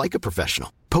professionals like a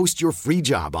professional. Post your free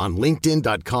job on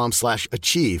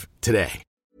linkedin.com/achieve today.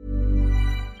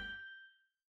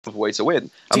 Way to win.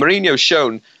 And Mourinho's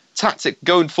shown tactic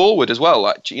going forward as well.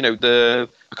 Like,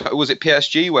 was it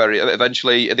PSG where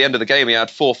eventually at the end of the game he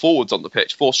had 4 forwards on the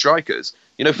pitch, 4 strikers.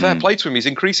 Fair play to him. He's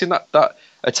increasing that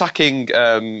attacking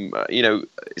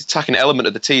attacking element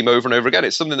of the team over and over again.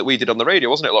 It's something that we did on the radio,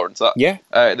 wasn't it, Lawrence?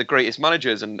 The greatest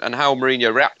managers and how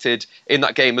Mourinho reacted in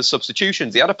that game as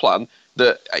substitutions. He had a plan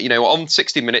that on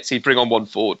 60 minutes he'd bring on 1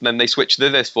 forward, and then they switched to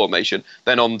this formation.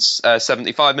 Then on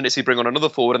 75 minutes he'd bring on another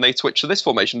forward, and they switched to this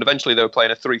formation. Eventually they were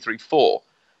playing a 3-3-4.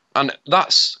 And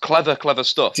that's clever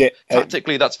stuff.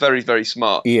 Tactically, that's very, very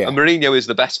smart. Yeah. And Mourinho is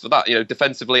the best for that.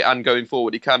 Defensively and going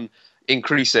forward, he can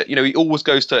increase it. He always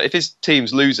goes to, if his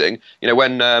team's losing,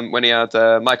 when he had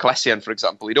Michael Essien, for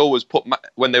example, he'd always put,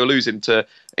 when they were losing, to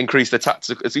increase the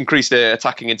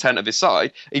attacking intent of his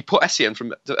side, he'd put Essien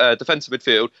from defensive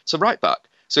midfield to right back.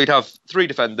 So he'd have 3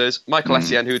 defenders, Michael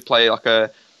Essien, who would play like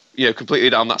a, completely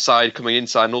down that side, coming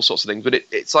inside and all sorts of things. But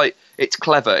it's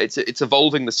clever. It's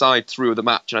evolving the side through the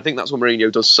match. And I think that's what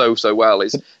Mourinho does so well,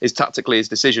 is tactically his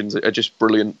decisions are just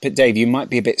brilliant. But Dave, you might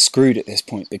be a bit screwed at this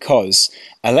point because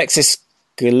Alexis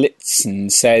Galitzin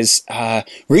says,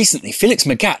 recently Felix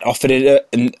Magath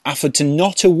offered to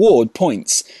not award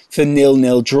points for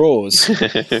 0-0 draws.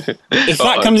 If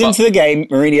that comes into the game,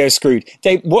 Mourinho's screwed.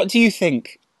 Dave, what do you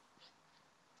think?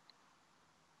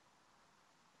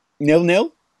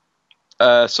 0-0?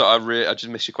 So I just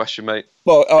missed your question, mate.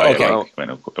 Well, okay.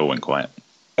 It went quiet.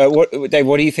 Dave,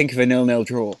 what do you think of a 0-0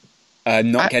 draw?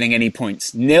 Not getting any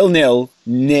points.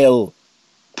 0-0.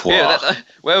 Yeah,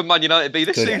 where would Man United be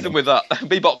this season with that?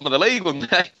 Be bottom of the league, wouldn't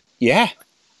they? Yeah.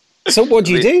 So what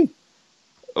do you do?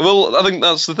 Well, I think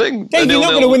that's the thing. Dave, you're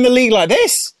not going to win the league like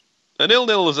this. A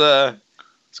 0-0 is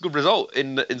it's a good result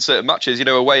in certain matches.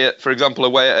 Away at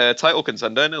a title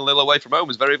contender, 0-0 away from home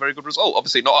is a very, very good result.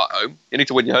 Obviously not at home. You need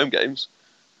to win your home games.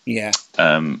 Yeah.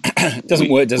 Doesn't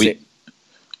work, does it?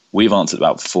 We've answered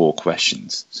about 4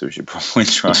 questions, so we should probably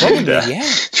try and get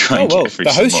through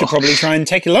the host more. should probably try and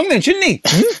take it along then, shouldn't he?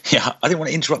 Yeah, I didn't want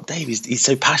to interrupt Dave. He's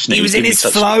so passionate. He was in his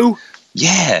flow.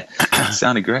 Yeah, it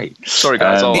sounded great. Sorry,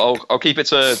 guys. I'll keep it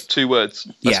to 2 words.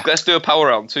 Let's do a power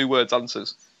round. 2 words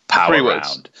answers. Power 3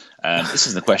 round. This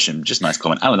is the question. Just a nice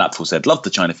comment. Alan Apfel said, "Loved the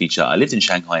China feature. I lived in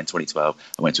Shanghai in 2012.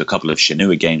 I went to a couple of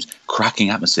Shenhua games.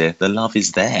 Cracking atmosphere. The love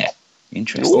is there."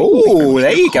 Interesting. Oh,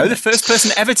 there you go. The first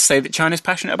person ever to say that China's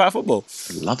passionate about football.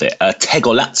 Love it.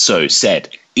 Tegolazzo said,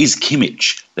 "Is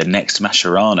Kimmich the next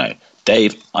Mascherano?"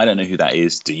 Dave, I don't know who that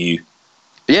is. Do you?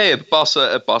 Yeah,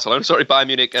 Barcelona. Sorry, Bayern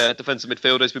Munich defensive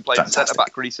midfielder. Has been playing centre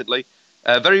back recently.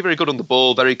 Very, very good on the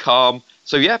ball. Very calm.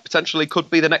 So yeah, potentially could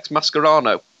be the next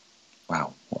Mascherano.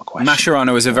 Wow, what a question.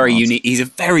 Mascherano is he's a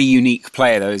very unique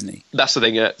player though, isn't he? That's the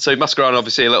thing, yeah. So Mascherano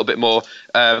obviously a little bit more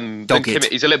than Kimmich.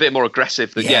 He's a little bit more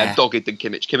aggressive than dogged than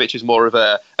Kimmich. Kimmich is more of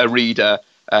a reader.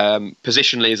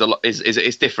 Positionally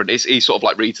is different. He sort of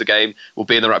like reads the game, will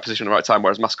be in the right position at the right time,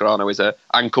 whereas Mascherano is a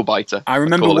ankle biter. I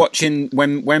remember watching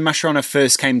when Mascherano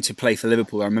first came to play for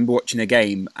Liverpool. I remember watching a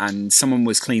game and someone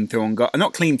was clean through on goal,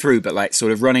 not clean through, but like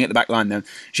sort of running at the back line. Then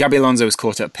Xabi Alonso was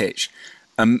caught up pitch.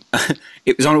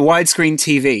 It was on a widescreen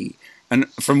TV,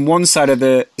 and from one side of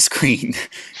the screen,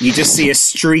 you just see a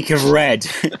streak of red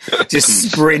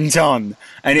just sprint on,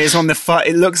 and it's on the.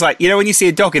 It looks like when you see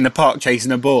a dog in the park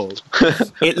chasing a ball.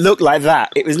 It looked like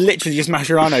that. It was literally just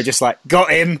Mascherano, just like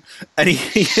got him, and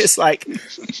he just like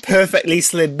perfectly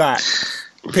slid back,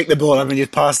 picked the ball up, and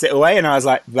just passed it away. And I was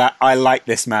like, "That I like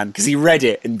this man," because he read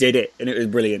it and did it, and it was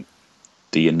brilliant.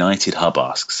 The United Hub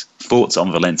asks, thoughts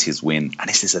on Valencia's win, and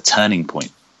is this a turning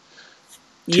point?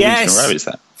 2 weeks in a row, is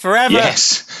that? Forever.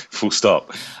 Yes, full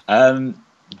stop.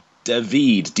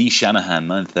 David D. Shanahan,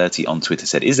 930 on Twitter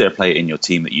said, "Is there a player in your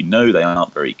team that you know they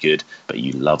aren't very good, but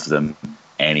you love them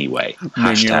anyway?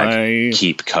 Hashtag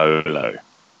keep Colo."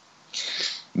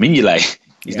 Mignolet,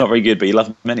 he's not very good, but you love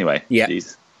him anyway. Yeah.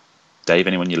 Jeez. Dave,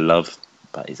 anyone you love,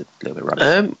 but he's a little bit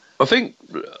rubbish? I think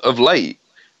of late,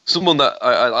 someone that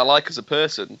I like as a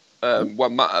person,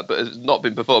 won't matter, but has not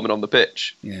been performing on the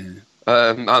pitch. Yeah.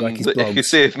 And like you can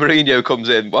see if Mourinho comes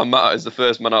in, Juan Mata is the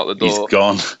first man out the door. He's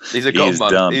gone. He's a gone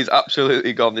man. Done. He's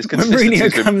absolutely gone. His consistency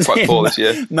has been quite poor this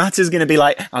year. Mata's going to be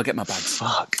like, "I'll get my bag."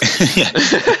 Fuck.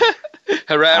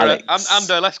 Herrera,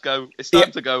 Ander, let's go. It's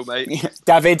time to go, mate.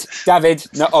 David.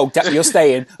 No, you're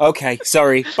staying. Okay,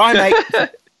 sorry. Bye, mate.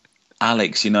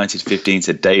 Alex, United 15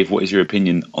 said, "Dave, what is your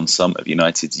opinion on some of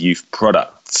United's youth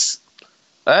products?"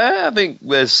 I think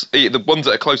there's the ones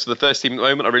that are close to the first team at the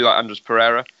moment. I really like Andres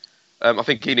Pereira. I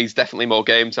think he needs definitely more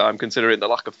game time considering the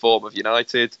lack of form of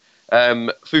United.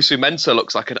 Fusu Mensah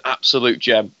looks like an absolute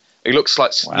gem. He looks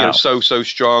like so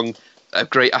strong, a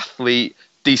great athlete,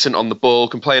 decent on the ball,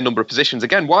 can play a number of positions.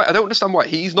 Again, why I don't understand why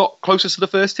he's not closest to the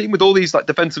first team with all these like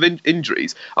defensive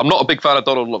injuries. I'm not a big fan of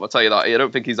Donald Love, I'll tell you that. I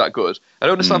don't think he's that good. I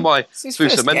don't understand why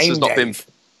Fusu Mensah's not been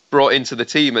brought into the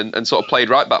team and sort of played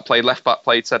right back, played left back,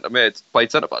 played centre mid,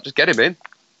 played centre back. Just get him in.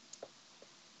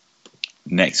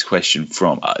 Next question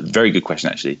from very good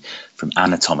question actually from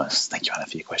Anna Thomas. Thank you, Anna,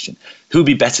 for your question. Who would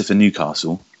be better for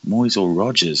Newcastle, Moyes or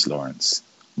Rodgers, Lawrence?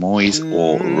 Moyes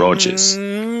or Rodgers?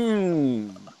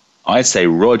 I'd say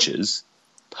Rodgers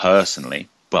personally,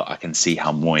 but I can see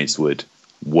how Moyes would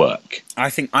work. I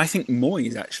think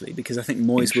Moyes actually, because I think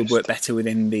Moyes would work better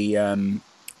within the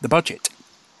budget,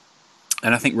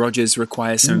 and I think Rodgers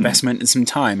requires some investment and some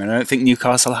time, and I don't think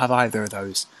Newcastle have either of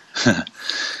those.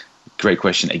 Great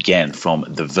question again from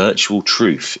The Virtual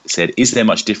Truth. It said, is there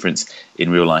much difference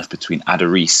in real life between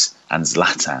Adarice and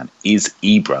Zlatan? Is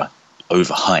Ibra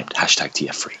overhyped?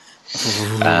 #TF3.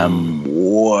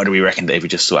 What do we reckon, Dave? We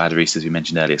just saw Adarice, as we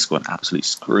mentioned earlier, score an absolute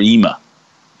screamer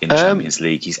in the Champions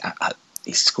League.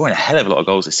 He's scoring a hell of a lot of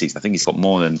goals this season. I think he's got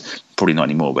more than, probably not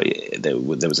anymore, but there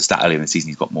was a stat earlier in the season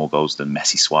he's got more goals than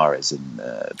Messi, Suarez and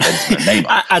Benzema and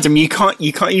Neymar. Adam, you can't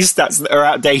use stats that are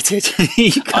outdated.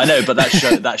 I know, but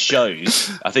that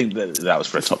shows. I think that was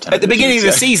for a top 10. At the beginning of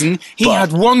the season, he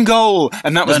had one goal,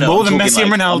 and that was more than Messi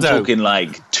and Ronaldo. I'm talking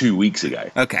like 2 weeks ago.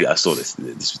 Okay. Yeah, I saw this.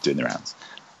 This was doing the rounds.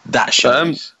 That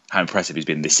shows how impressive he's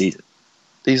been this season.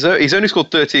 He's only scored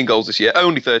 13 goals this year.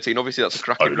 Only 13. Obviously, that's a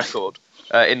cracking record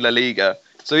in La Liga.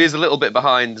 So he's a little bit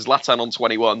behind Zlatan on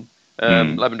 21,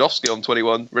 Lewandowski on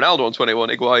 21, Ronaldo on 21,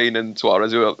 Higuain and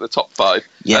Suarez, who are the top 5.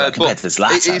 Yeah, compared to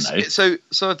Zlatan, though.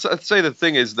 So I'd say the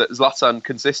thing is that Zlatan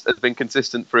has been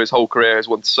consistent for his whole career, has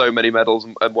won so many medals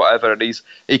and whatever, and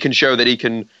he can show that he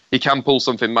can pull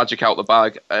something magic out the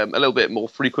bag a little bit more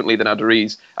frequently than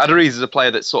Adariz. Adariz is a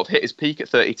player that's sort of hit his peak at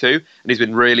 32, and he's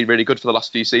been really, really good for the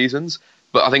last few seasons.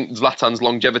 But I think Zlatan's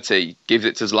longevity gives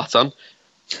it to Zlatan.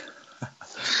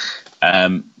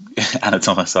 Anna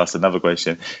Thomas asked another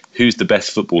question. Who's the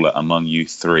best footballer among you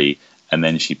three? And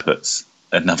then she puts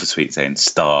another tweet saying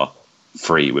star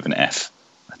free with an F.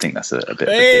 I think that's a bit of a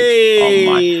dig on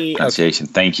my pronunciation.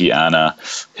 Okay. Thank you, Anna.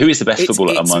 Who is the best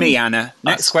footballer among you? It's me, Anna.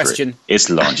 Next question. It's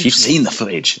Lawrence. You've seen the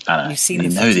footage, Anna. You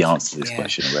know the answer to this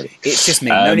question already. It's just me.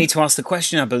 No need to ask the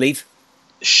question, I believe.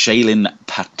 Shailin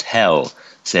Patel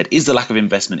said, is the lack of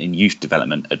investment in youth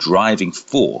development a driving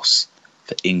force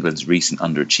for England's recent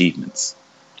underachievements?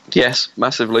 Yes,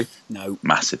 massively. No.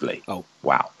 Massively. Oh.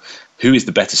 Wow. Who is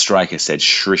the better striker, said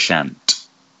Shrishant.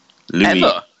 Louis.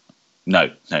 Ever?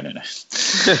 No. Let's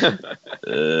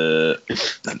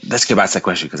go back to that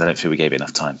question because I don't feel we gave it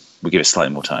enough time. We'll give it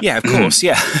slightly more time. Yeah, of course,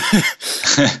 yeah.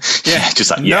 Yeah,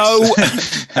 just like, no.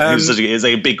 Yes. It's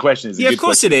like a big question. Of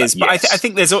course it is. But yes. I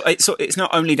think it's not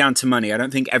only down to money. I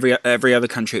don't think every other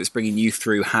country that's bringing youth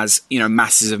through has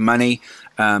masses of money.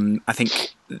 I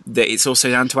think that it's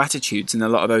also down to attitudes, and a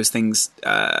lot of those things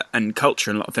and culture,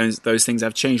 and a lot of those things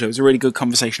have changed. There was a really good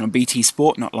conversation on BT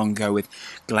Sport not long ago with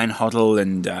Glenn Hoddle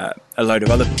and a load of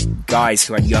other guys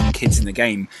who had young kids in the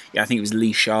game. Yeah, I think it was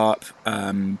Lee Sharp.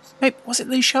 Was it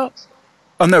Lee Sharp?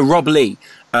 Oh no, Rob Lee.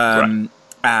 Right.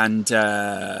 And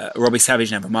Robbie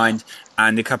Savage, never mind,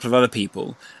 and a couple of other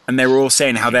people. And they were all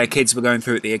saying how their kids were going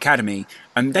through at the academy,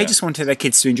 and they just wanted their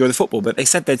kids to enjoy the football. But they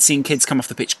said they'd seen kids come off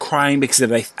the pitch crying because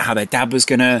of how their dad was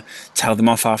going to tell them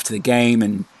off after the game.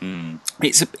 And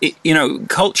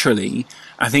culturally,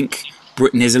 I think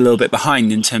Britain is a little bit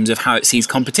behind in terms of how it sees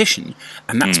competition.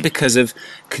 And that's because of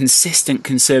consistent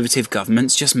Conservative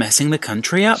governments just messing the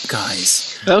country up,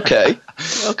 guys. Okay,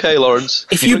 Lawrence.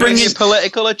 If you bring your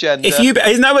political agenda,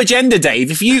 there's no agenda,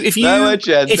 Dave. If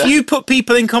you put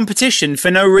people in competition for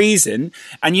no reason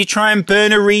and you try and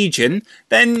burn a region,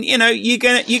 then you're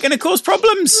gonna cause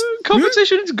problems.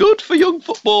 Competition is good for young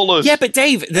footballers. Yeah, but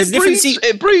Dave, there's a difference.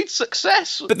 It breeds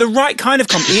success. But the right kind of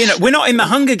competition. We're not in the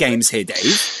Hunger Games here,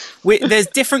 Dave. There's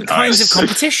different kinds of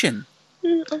competition.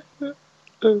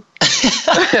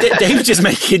 Dave's just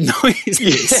making noises.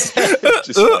 Just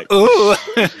like, Dave,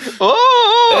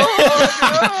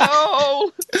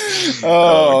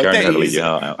 your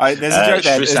heart out. There's a joke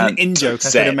there. There's an in-joke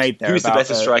I could have made there. Who's the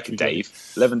better striker, Dave?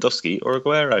 Lewandowski or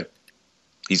Aguero?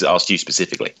 He's asked you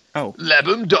specifically. Oh,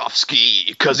 Lewandowski,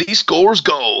 because he scores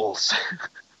goals.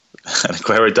 And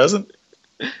Aguero doesn't?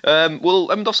 Well,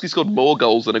 Lewandowski scored more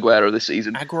goals than Aguero this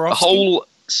season. Aguero? A whole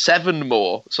 7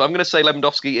 more. So I'm going to say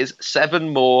Lewandowski is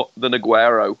 7 more than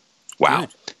Aguero. Wow.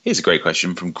 Here's a great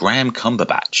question from Graham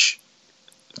Cumberbatch.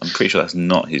 I'm pretty sure that's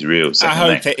not his real second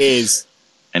name. I hope it is.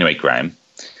 Anyway, Graham.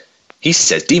 He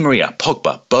says, Di Maria,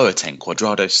 Pogba, Boateng,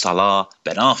 Cuadrado, Salah,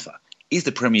 Ben Arfa. Is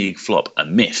the Premier League flop a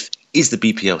myth? Is the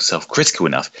BPL self-critical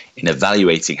enough in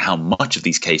evaluating how much of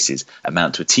these cases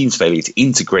amount to a team's failure to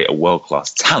integrate a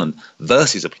world-class talent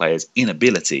versus a player's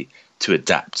inability to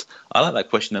adapt? I like that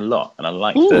question a lot, and I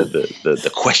like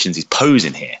the questions he's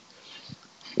posing here.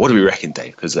 What do we reckon,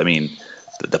 Dave? Because, I mean,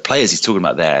 the players he's talking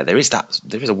about there is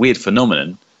a weird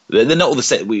phenomenon. They're not all the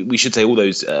same. We should say all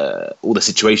the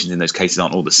situations in those cases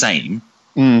aren't all the same.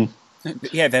 Mm.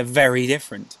 Yeah, they're very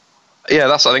different.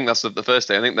 Yeah, I think that's the first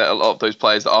thing. I think that a lot of those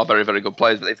players that are very, very good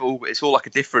players, but it's all like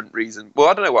a different reason. Well,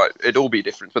 I don't know why it'd all be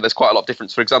different, but there's quite a lot of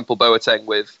difference. For example, Boateng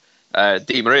with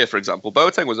Di Maria, for example.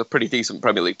 Boateng was a pretty decent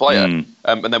Premier League player,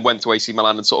 and then went to AC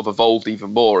Milan and sort of evolved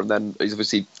even more. And then he's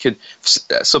obviously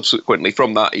subsequently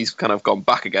from that, he's kind of gone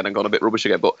back again and gone a bit rubbish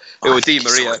again. But with Di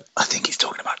Maria, I think he's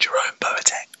talking about Jerome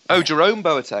Boateng. Oh, Jerome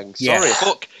Boateng. Sorry,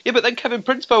 fuck. Yeah, but then Kevin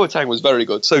Prince Boateng was very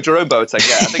good. So Jerome Boateng,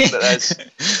 yeah, I think that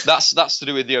that's to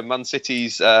do with Man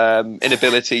City's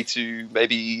inability to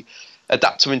maybe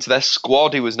adapt him into their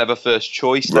squad. He was never first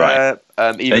choice there.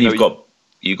 Then you've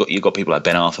got people like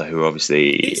Ben Arfa who are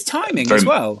obviously it's timing as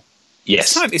well.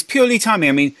 Yes, it's purely timing.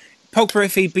 I mean, Pogba,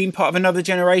 if he'd been part of another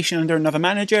generation under another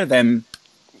manager, then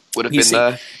would have been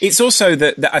there. It's also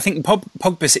that I think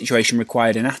Pogba's situation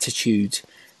required an attitude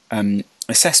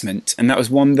assessment, and that was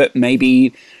one that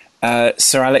maybe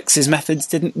Sir Alex's methods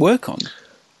didn't work on.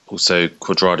 Also,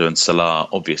 Cuadrado and Salah,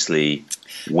 obviously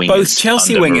wingers. Both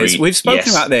Chelsea wingers. We've spoken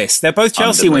about this. They're both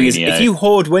Chelsea wingers. If you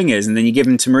hoard wingers and then you give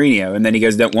them to Mourinho and then he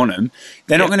goes, don't want them,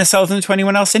 they're not going to sell them to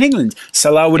anyone else in England.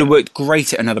 Salah would have worked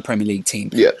great at another Premier League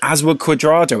team, as would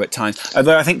Cuadrado at times.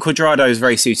 Although I think Cuadrado is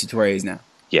very suited to where he is now.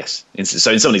 Yes.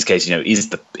 So in some of these cases, it is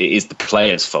the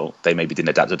players' fault. They maybe didn't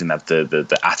adapt or didn't have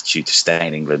the attitude to stay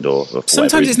in England or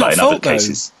sometimes it's not fault, though.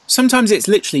 Cases. Sometimes it's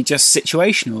literally just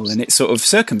situational and it's sort of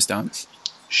circumstance.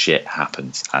 Shit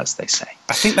happens, as they say.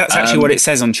 I think that's actually what it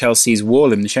says on Chelsea's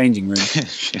wall in the changing room.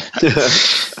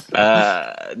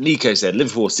 Nico said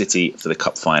Liverpool City for the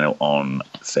cup final on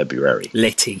February.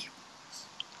 Litty.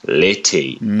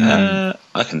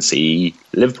 I can see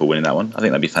Liverpool winning that one. I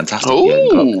think that'd be fantastic.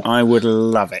 I would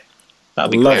love it.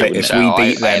 That'd be love great, it if we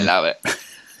beat them. I love it.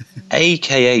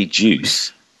 AKA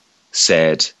Juice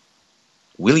said,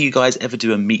 will you guys ever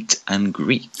do a meet and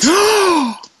greet?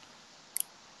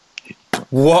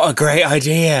 What a great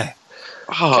idea.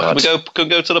 Can we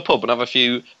go to the pub and have a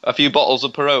few bottles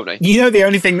of Peroni? You know, the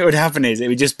only thing that would happen is it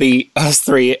would just be us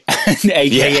three and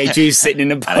AKA Juice sitting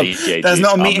in a pub. That's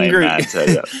not a meet and greet.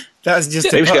 That's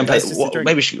just maybe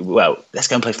let's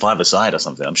go and play five-a-side or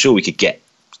something. I'm sure we could get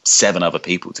 7 other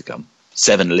people to come,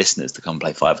 7 listeners to come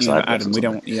play five-a-side. Adam, you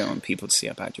don't want people to see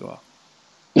how bad you are.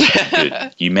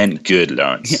 Good. You meant good,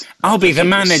 Lawrence. I'll be the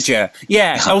manager.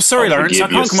 Yeah. Oh, sorry, Lawrence. I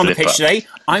can't come on the pitch today.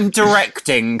 I'm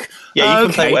directing. Yeah, you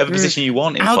can play whatever position you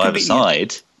want in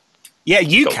five-a-side. Yeah,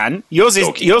 you can. Yours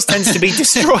tends to be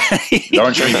destroyer.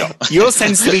 Yours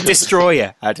tends to be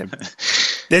destroyer, Adam.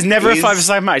 There's never a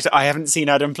five-a-side match that I haven't seen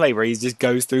Adam play where he just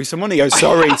goes through someone. He goes,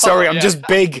 sorry, I'm just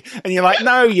big. And you're like,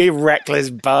 no, you reckless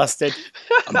bastard.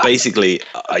 Basically,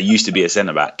 I used to be a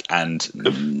centre-back and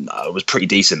I was pretty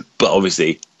decent. But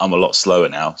obviously, I'm a lot slower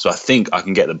now. So I think I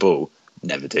can get the ball.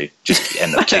 Never do. Just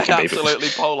end up kicking people. Absolutely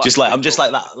polar. I'm just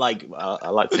like that. Like I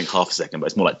like to think half a second, but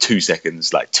it's more like 2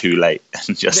 seconds, like too late,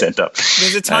 and just end up. There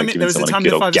was a time in the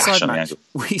five-a-side match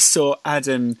we saw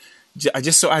Adam. I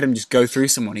just saw Adam just go through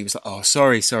someone. He was like, "Oh,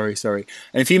 sorry."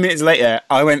 And a few minutes later,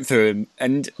 I went through him,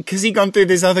 and because he'd gone through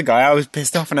this other guy, I was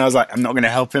pissed off, and I was like, "I'm not going to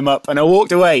help him up." And I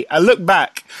walked away. I looked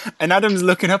back, and Adam's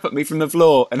looking up at me from the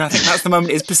floor, and I think that's the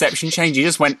moment his perception changed. He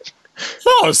just went,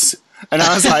 "Loz." And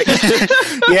I was like,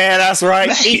 yeah, that's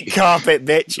right. Eat carpet,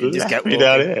 bitch. And just get me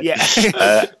down here.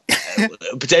 Yeah.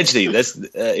 Potentially,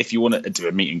 if you want to do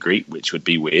a meet and greet, which would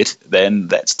be weird, then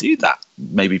let's do that.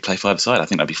 Maybe play five-a-side. I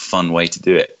think that'd be a fun way to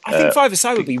do it. I think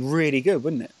five-a-side would be really good,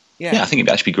 wouldn't it? Yeah, I think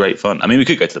it'd actually be great fun. I mean, we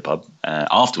could go to the pub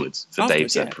afterwards for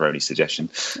Dave's Peroni suggestion.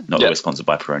 Not that we're sponsored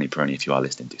by Peroni. Peroni, if you are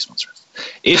listening, do sponsor us.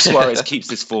 If Suarez keeps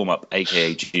this form up,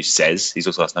 aka Juice says, he's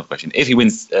also asked another question. If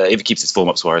he keeps this form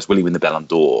up, Suarez, will he win the Ballon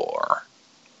d'Or?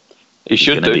 He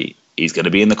should do. He's going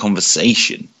to be in the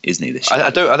conversation, isn't he? This year? I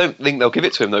don't think they'll give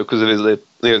it to him though because of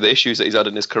the issues that he's had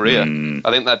in his career. I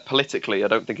think that politically, I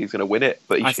don't think he's going to win it.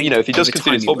 But if he does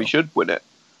continue his form, he should win it.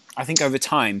 I think over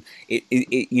time, you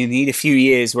need a few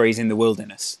years where he's in the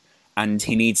wilderness. And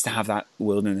he needs to have that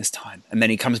wilderness time. And then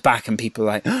he comes back and people are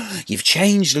like, oh, you've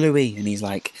changed, Louis. And he's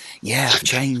like, yeah, I've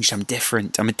changed. I'm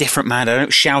different. I'm a different man. I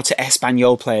don't shout at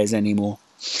Espanyol players anymore.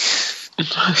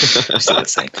 Still the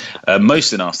same.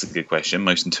 Mosen asked a good question.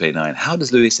 Mosen 289. How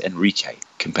does Luis Enrique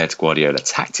compare to Guardiola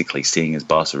tactically, seeing as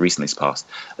Barca recently passed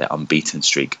their unbeaten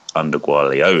streak under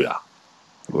Guardiola?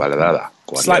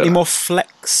 Slightly more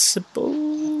flexible.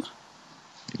 You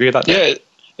agree with that? Yeah,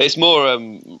 it's more a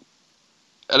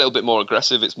little bit more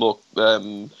aggressive. It's more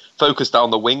focused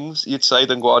down the wings, you'd say,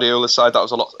 than Guardiola's side. That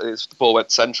was a lot. The ball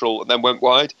went central and then went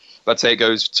wide. But I'd say it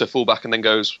goes to full back and then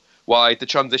goes wide. The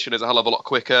transition is a hell of a lot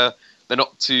quicker. They're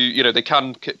not too, they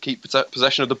can keep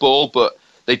possession of the ball, but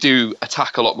they do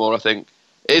attack a lot more, I think.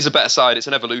 It is a better side. It's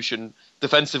an evolution.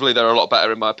 Defensively, they're a lot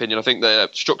better, in my opinion. I think they're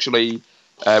structurally,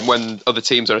 when other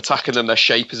teams are attacking them, their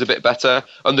shape is a bit better.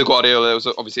 Under Guardiola, there was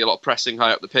obviously a lot of pressing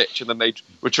high up the pitch, and then they'd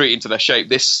retreat into their shape.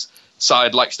 This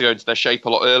side likes to go into their shape a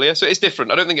lot earlier, so it's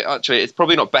different. I don't think it's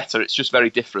probably not better. It's just very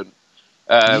different.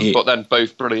 But then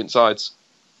both brilliant sides.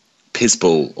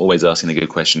 Pizball, always asking a good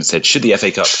question, said, should the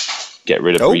FA Cup get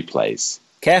rid of replays?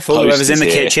 Careful, whoever's in the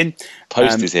kitchen.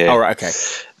 Post is here. Oh, right, okay.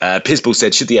 Pizball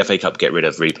said, should the FA Cup get rid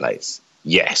of replays?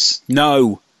 Yes.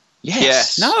 No.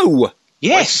 Yes. No.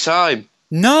 Yes. Waste time.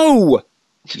 No.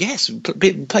 Yes.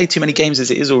 Play too many games as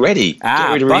it is already.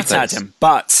 Get rid of replays. Adam,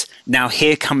 but now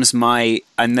here comes my...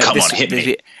 Come on, hit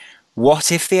me. What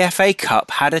if the FA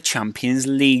Cup had a Champions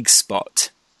League spot?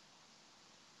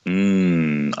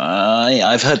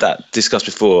 I've heard that discussed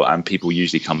before, and people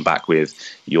usually come back with,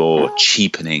 you're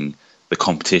cheapening the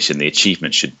competition. The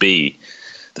achievement should be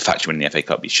the fact you're winning the FA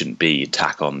Cup. You shouldn't be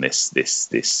tack on this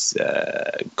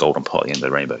golden pot at the end of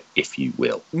the rainbow, if you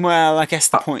will. Well, I guess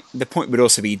the point would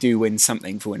also be you do win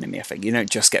something for winning the FA. You don't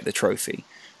just get the trophy.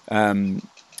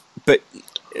 But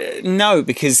no,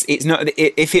 because it's not.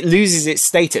 If it loses its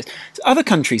status, other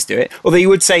countries do it. Although you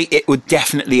would say it would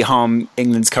definitely harm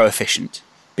England's coefficient.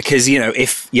 Because,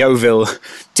 if Yeovil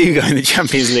do go in the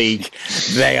Champions League,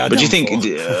 they are. But do you think?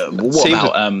 What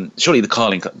about surely the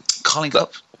Carling Cup? Carling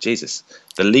Cup, Jesus,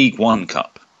 the League One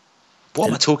Cup. What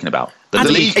am I talking about? The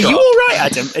Adam, League are Cup. you all right,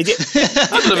 Adam?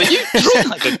 Adam, are you drunk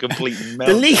like a complete meltdown?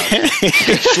 The League,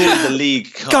 the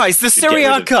League Cup, guys, the Serie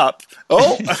A Cup.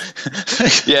 Oh,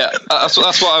 yeah, that's what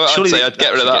I'd say. I'd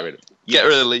get rid of that. Get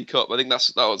rid of the League Cup. I think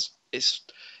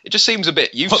it just seems a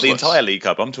bit useless. Not the entire League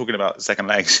Cup. I'm talking about the second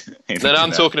legs. Then I'm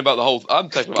talking about the whole. I'm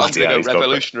going to go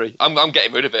revolutionary. I'm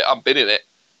getting rid of it. I'm binning it,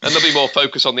 and there'll be more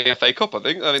focus on the FA Cup. I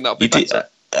think that'll be better.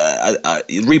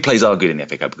 Replays are good in the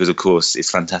FA Cup because, of course, it's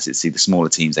fantastic to see the smaller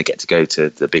teams. They get to go to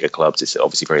the bigger clubs. It's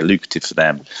obviously very lucrative for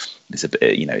them. It's a bit,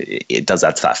 it does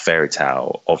add to that fairy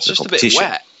tale of the competition.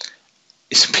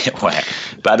 It's a bit wet,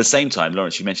 but at the same time,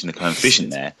 Lawrence, you mentioned the coefficient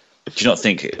there. Do you not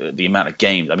think the amount of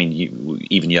games? I mean,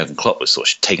 even Jurgen Klopp was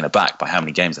sort of taken aback by how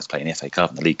many games they've played in the FA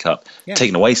Cup and the League Cup. Yeah.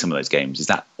 Taking away some of those games, is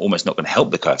that almost not going to help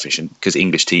the coefficient? Because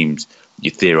English teams, you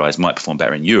theorise, might perform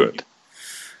better in Europe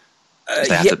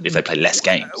if they play less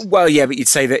games. Well, yeah, but you'd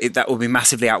say that will be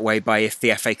massively outweighed by if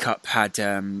the FA Cup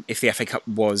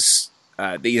was.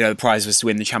 The prize was to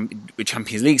win the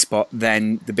Champions League spot,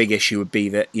 then the big issue would be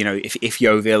that, if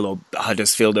Yeovil or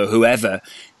Huddersfield or whoever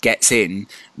gets in,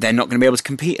 they're not going to be able to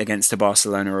compete against a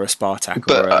Barcelona or a Spartak.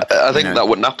 But I think that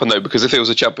wouldn't happen, though, because if it was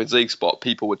a Champions League spot,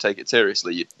 people would take it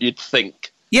seriously, you'd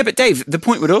think. Yeah, but Dave, the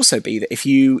point would also be that if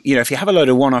you have a load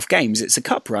of one-off games, it's a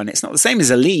cup run. It's not the same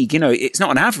as a league. It's not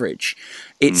an average.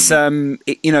 It's there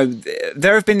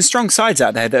have been strong sides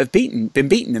out there that have been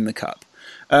beaten in the cup.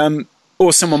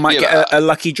 Or someone might get a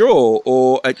lucky draw,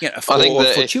 or a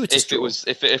fortuitous draw.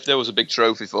 If there was a big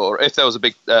trophy if there was a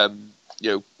big,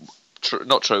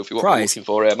 not trophy, what prize. I'm looking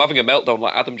for. I'm having a meltdown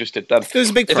like Adam just did then. If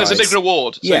there's a big prize. If there's a big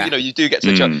reward, so you do get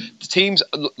to the teams,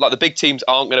 like the big teams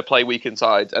aren't going to play weekend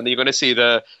side, and you're going to see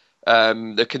the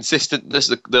consistent,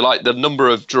 the number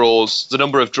of draws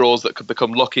that could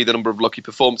become lucky, the number of lucky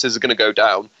performances are going to go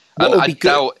down. And I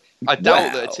doubt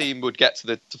that a team would get to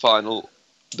the final.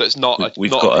 That's not.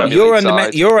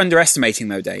 You're underestimating,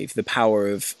 though, Dave, the power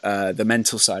of the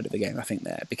mental side of the game. I think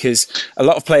there, because a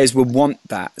lot of players would want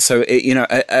that. So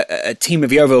a team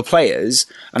of Yeovil players,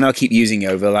 and I'll keep using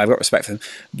Yeovil. I've got respect for them,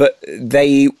 but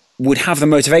they would have the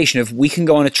motivation of, we can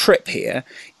go on a trip here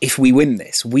if we win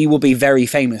this. We will be very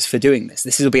famous for doing this.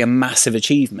 This will be a massive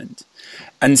achievement,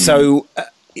 and so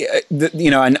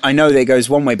and I know that it goes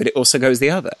one way, but it also goes the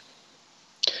other.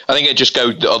 I think it just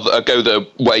go the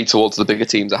way towards the bigger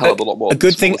teams a hell of a lot more. A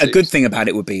good thing about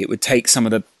it would take some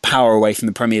of the power away from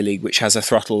the Premier League, which has a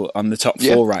throttle on the top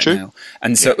four right now,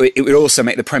 and so it would also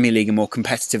make the Premier League a more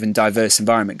competitive and diverse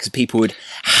environment, because people would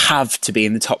have to be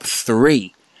in the top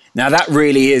three. Now that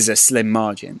really is a slim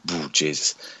margin. Oh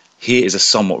Jesus! Here is a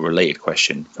somewhat related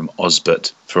question from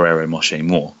Osbert Ferrero Moshe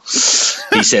Moore.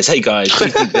 He says, "Hey guys, do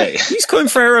you think that..." He's calling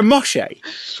Ferrero Moshe.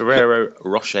 Ferrero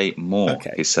Rocher Moore.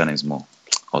 Okay. His surname's Moore.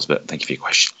 Osbert, thank you for your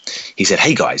question. He said,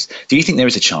 hey guys, do you think there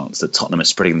is a chance that Tottenham are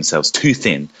spreading themselves too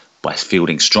thin by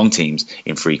fielding strong teams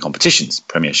in three competitions,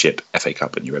 Premiership, FA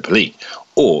Cup and Europa League?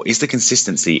 Or is the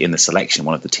consistency in the selection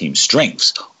one of the team's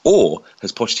strengths? Or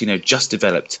has Pochettino just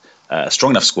developed a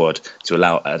strong enough squad to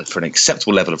allow for an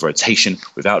acceptable level of rotation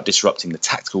without disrupting the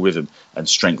tactical rhythm and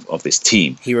strength of this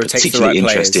team? He rotates particularly the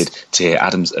right interested players. to hear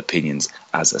Adam's opinions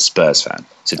as a Spurs fan.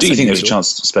 So do you think there's a chance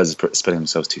Spurs are spreading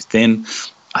themselves too thin?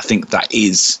 I think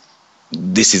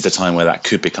this is the time where that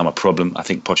could become a problem. I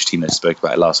think Pochettino spoke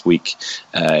about it last week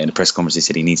in a press conference. He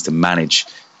said he needs to manage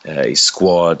his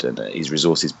squad and his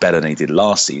resources better than he did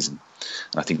last season.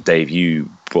 And I think, Dave, you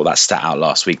brought that stat out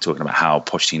last week talking about how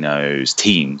Pochettino's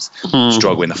teams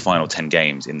struggle in the final 10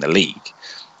 games in the league.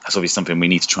 That's obviously something we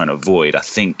need to try and avoid. I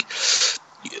think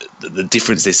the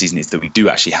difference this season is that we do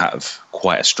actually have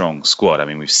quite a strong squad. I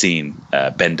mean, we've seen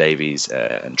Ben Davies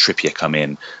and Trippier come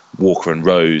in, Walker and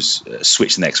Rose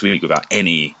switch the next week without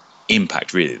any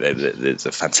impact, really. There's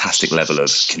a fantastic level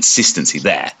of consistency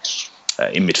there.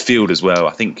 In midfield as well,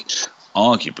 I think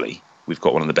arguably we've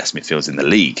got one of the best midfields in the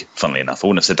league, funnily enough. I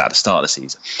wouldn't have said that at the start of the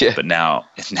season. Yeah. But now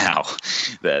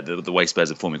the way Spurs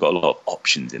have formed, we've got a lot of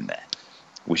options in there,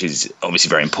 which is obviously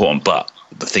very important. But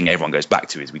the thing everyone goes back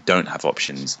to is we don't have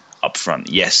options up front.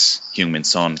 Yes, Heung-min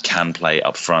Son can play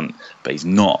up front, but he's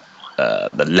not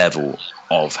the level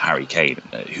of Harry Kane,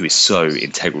 who is so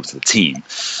integral to the team.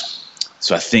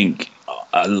 So I think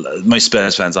most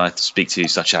Spurs fans I speak to,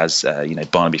 such as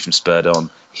Barnaby from Spurdon,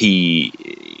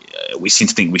 we seem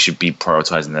to think we should be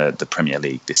prioritising the Premier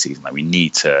League this season. Like, we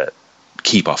need to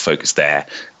keep our focus there,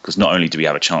 because not only do we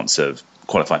have a chance of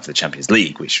qualifying for the Champions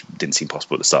League, which didn't seem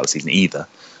possible at the start of the season either,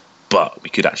 but we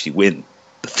could actually win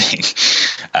the thing.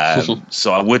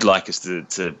 So I would like us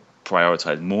to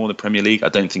prioritise more the Premier League. I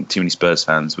don't think too many Spurs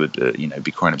fans would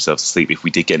be crying themselves to sleep if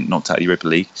we did get knocked out of the Europa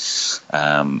League.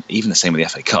 Even the same with the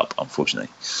FA Cup, unfortunately.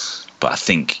 But I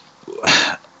think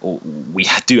we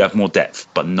do have more depth,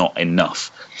 but not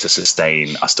enough to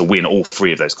sustain us to win all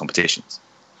three of those competitions,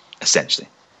 essentially.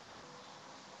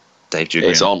 Dave, do you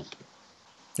agree? It's on.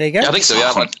 There you go. Yeah, I think so,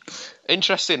 yeah.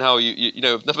 Interesting how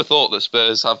I've never thought that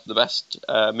Spurs have the best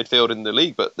midfield in the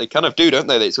league, but they kind of do, don't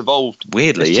they? It's evolved.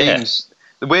 Weirdly, yeah.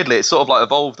 Weirdly, it's sort of like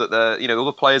evolved that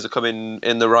other players are coming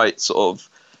in the right sort of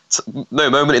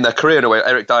moment in their career in a way.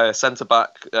 Eric Dyer, centre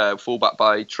back, full back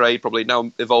by trade, probably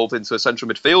now evolved into a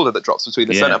central midfielder that drops between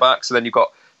the centre backs, and then you've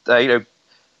got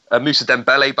Moussa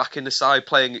Dembele back in the side,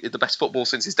 playing the best football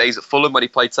since his days at Fulham when he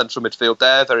played central midfield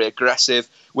there. Very aggressive,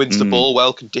 wins the ball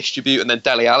well, can distribute, and then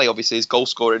Dele Alli, obviously his goal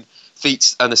scoring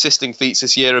feats and assisting feats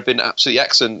this year have been absolutely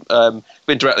excellent.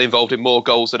 Been directly involved in more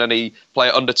goals than any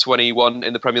player under 21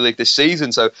 in the Premier League this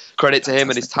season. So credit to him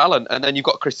and his talent. And then you've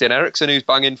got Christian Eriksen, who's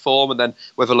banging form. And then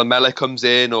whether Lamela comes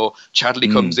in or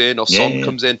Chadley comes in or Son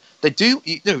comes in, they do.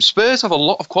 Spurs have a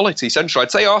lot of quality central. I'd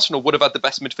say Arsenal would have had the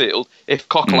best midfield if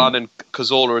Coquelin and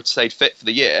Cazorla had stayed fit for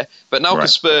the year. But now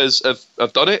because Spurs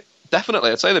have done it,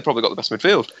 definitely, I'd say they've probably got the best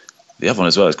midfield. The other one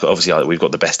as well is obviously we've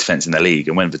got the best defence in the league.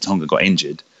 And when Vertonghen got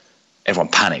injured, everyone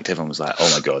panicked. Everyone was like,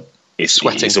 "Oh my god, it's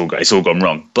all gone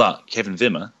wrong." But Kevin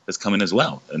Wimmer has come in as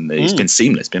well, and he's been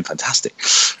seamless, been fantastic.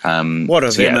 What a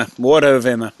Wimmer!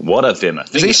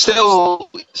 Is he still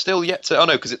yet to? Oh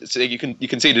no, because you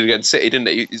conceded against City, didn't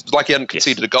he? It's like he hadn't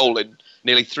conceded a goal in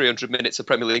nearly 300 minutes of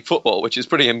Premier League football, which is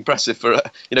pretty impressive for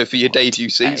your debut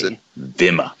season.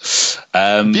 Wimmer.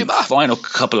 Final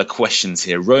couple of questions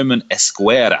here. Roman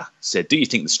Esquera said, "Do you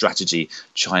think the strategy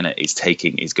China is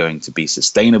taking is going to be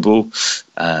sustainable?"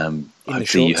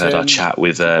 Hopefully you heard our chat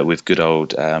with good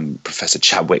old Professor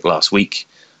Chadwick last week.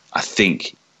 I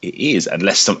think it is,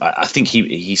 unless I think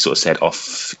he sort of said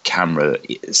off camera,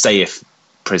 say if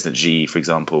President Xi, for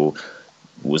example,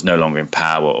 was no longer in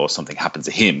power or something happened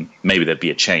to him, maybe there'd be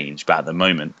a change. But at the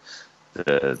moment,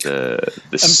 and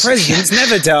presidents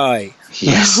never die.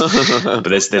 Yes, but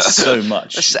there's so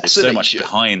much. There's so much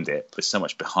behind it. There's so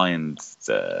much behind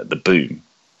the boom,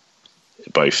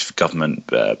 both government,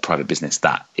 private business,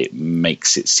 that it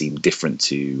makes it seem different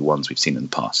to ones we've seen in the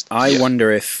past. I wonder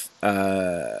if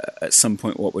at some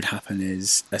point what would happen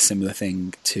is a similar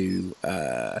thing to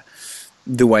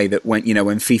the way that when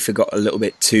FIFA got a little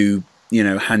bit too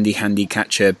handy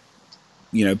catcher,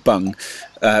 bung,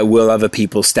 will other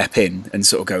people step in and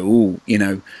sort of go,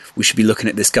 we should be looking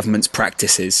at this government's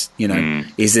practices,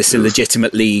 is this a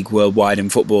legitimate league worldwide in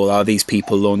football? Are these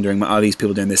people laundering? Are these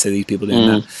people doing this? Are these people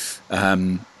doing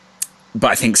that?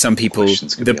 But I think some people,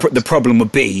 the problem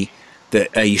would be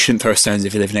that you shouldn't throw stones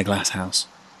if you live in a glass house.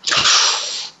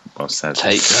 Well said.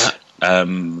 Take that.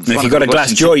 If you've got a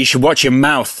glass jaw, you should watch your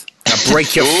mouth. I'll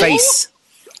break your face.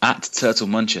 At Turtle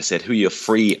Muncher said, who are your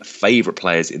 3 favourite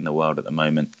players in the world at the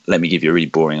moment? Let me give you a really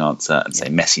boring answer and say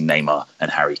Messi, Neymar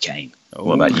and Harry Kane. Oh.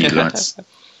 What about you, Lawrence?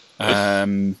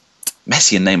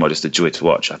 Messi and Neymar are just a joy to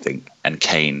watch, I think. And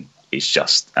Kane is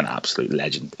just an absolute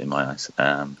legend in my eyes.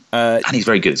 And he's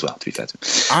very good as well, to be fair to him.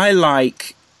 I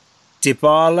like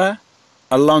Dybala,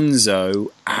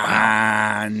 Alonso,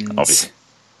 and... Obviously.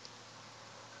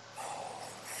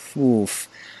 Oof.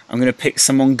 I'm going to pick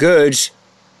someone good.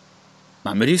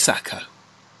 Mamadou Sakho.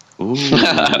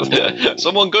 Ooh.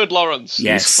 Someone good, Lawrence.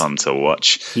 Yes. He's fun to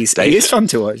watch. He is fun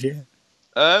to watch, yeah.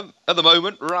 At the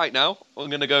moment, right now, I'm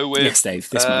going to go with... Yes, Dave,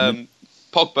 this moment.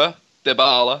 Pogba,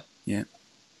 Dybala, yeah,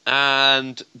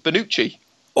 and Bonucci.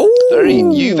 Oh, very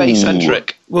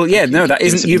Juve-centric. Well, yeah, no, that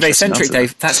isn't Juve-centric,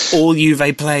 Dave. That's all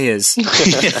Juve players.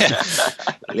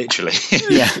 Literally.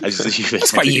 Yeah.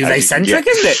 It's quite Juve-centric,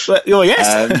 isn't it? But, oh, yes.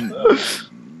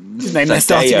 His name their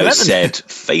starting 11. Said,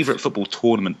 favourite football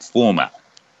tournament format?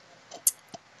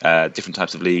 Different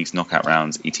types of leagues, knockout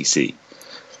rounds, etc.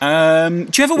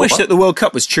 Do you ever wish that the World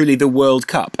Cup was truly the World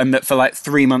Cup and that for like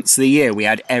 3 months of the year we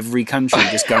had every country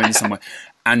just going somewhere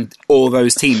and all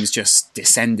those teams just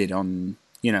descended on,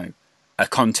 a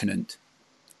continent?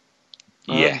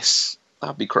 Yes.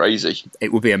 That'd be crazy.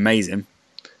 It would be amazing.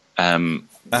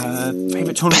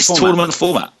 Favourite tournament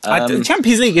format?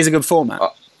 Champions League is a good format.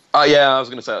 Yeah, I was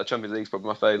going to say the Champions League's probably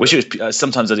my favourite.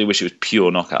 Sometimes I do wish it was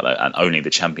pure knockout, though, and only the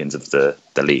champions of the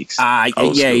leagues.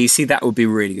 You see, that would be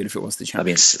really good if it was the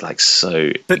champions. I mean, it's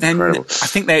so But incredible. Then I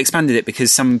think they expanded it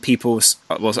because some people,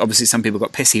 obviously some people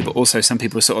got pissy, but also some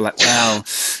people were sort of like, well,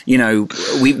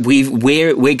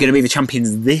 we're going to be the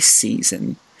champions this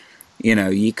season.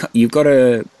 You've got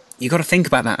to... You got to think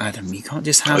about that, Adam. You can't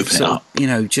just have you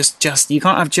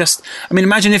can't have just. I mean,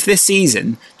 imagine if this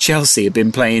season Chelsea had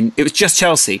been playing. It was just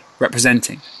Chelsea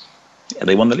representing. Yeah,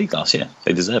 they won the league last year.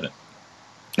 They deserve it.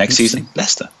 Next season,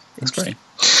 Leicester. That's great.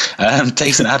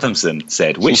 Jason Adamson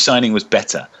said, "Which signing was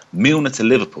better, Milner to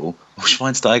Liverpool or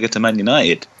Schweinsteiger to Man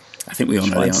United?" I think we all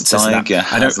know the answer to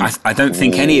that. I don't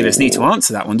think any of us need to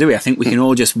answer that one, do we? I think we can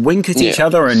all just wink at each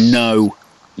other and know.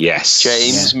 Yes,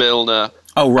 James Milner.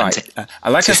 Oh right,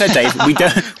 like I said, Dave,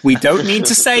 we don't need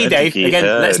to say Dave again.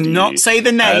 Let's not say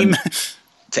the name.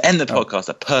 To end the podcast,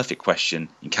 a perfect question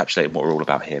encapsulating what we're all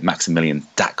about here. Maximilian,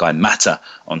 that guy Matter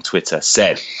on Twitter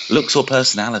said, "Looks or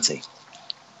personality?"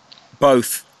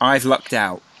 Both. I've lucked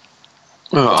out.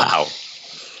 Oh. Wow.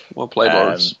 Well played,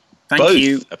 Lawrence. Thank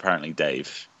you. Apparently,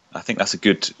 Dave. I think that's a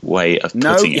good way of putting it.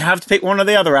 No, you have to pick one or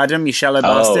the other, Adam. You shallow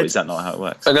bastard. Oh, is that not how it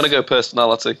works? I'm going to go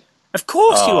personality. Of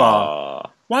course you are.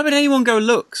 Why would anyone go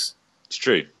looks? It's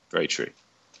true. Very true.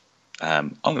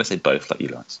 I'm going to say both, like you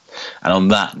guys. And on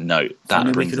that note,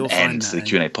 that brings an end to the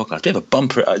Q&A podcast. We have a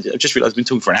bumper. I just realised we've been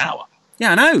talking for an hour.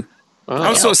 Yeah, I know. I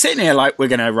was sort of sitting here like, we're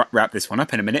going to wrap this one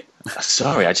up in a minute.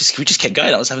 Sorry, we just kept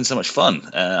going. I was having so much fun.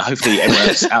 Hopefully everyone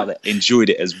else out there enjoyed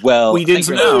it as well. We did. Thank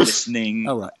you for listening.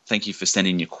 Oh, right. Thank you for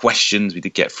sending your questions. We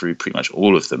did get through pretty much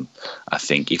all of them, I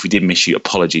think. If we did miss you,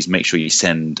 apologies. Make sure you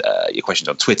send your questions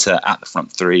on Twitter at the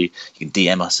front three. You can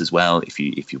DM us as well if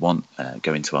you want.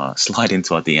 Slide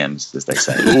into our DMs, as they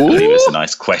say. Leave us a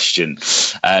nice question.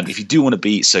 If you do want to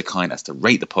be so kind as to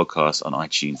rate the podcast on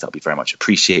iTunes, that would be very much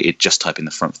appreciated. Just type in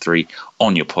the front three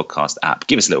on your podcast app.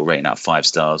 Give us a little rating out of 5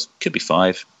 stars. Could be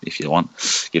 5 if you want.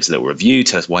 Give us a little review.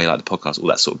 Tell us why you like the podcast. All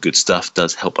that sort of good stuff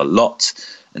does help a lot.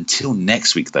 Until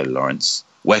next week, though, Lawrence,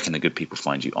 where can the good people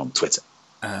find you on Twitter?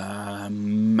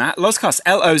 Matt Lozcast,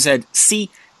 Lozcast.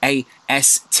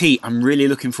 I'm really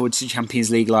looking forward to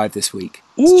Champions League Live this week.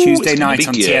 It's Tuesday night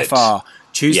on TFR.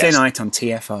 Night on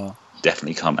TFR.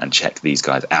 Definitely come and check these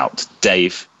guys out.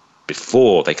 Dave,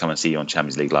 before they come and see you on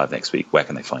Champions League Live next week, where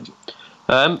can they find you?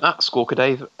 At Squawka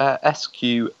Dave,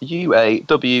 SQUAWKADAVE.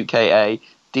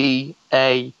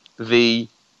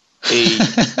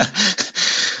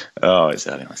 Oh, it's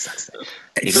early on Saturday.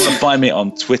 If you want to find me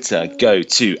on Twitter, go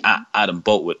to @Adam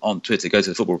Boltwood on Twitter. Go to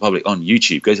the Football Republic on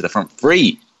YouTube. Go to the front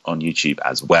three on YouTube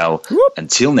as well. Whoop.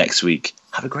 Until next week,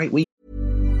 have a great week.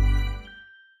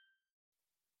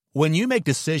 When you make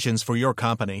decisions for your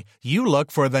company, you look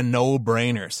for the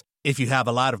no-brainers. If you have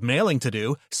a lot of mailing to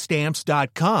do,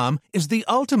 Stamps.com is the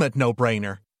ultimate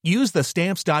no-brainer. Use the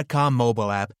Stamps.com mobile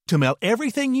app to mail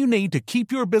everything you need to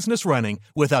keep your business running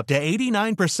with up to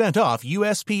 89% off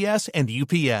USPS and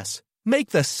UPS.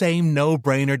 Make the same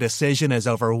no-brainer decision as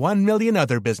over 1 million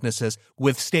other businesses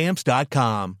with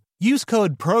Stamps.com. Use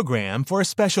code PROGRAM for a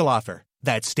special offer.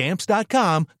 That's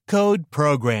Stamps.com, code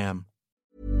PROGRAM.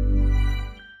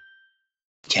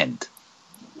 Kent.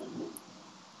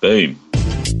 Boom.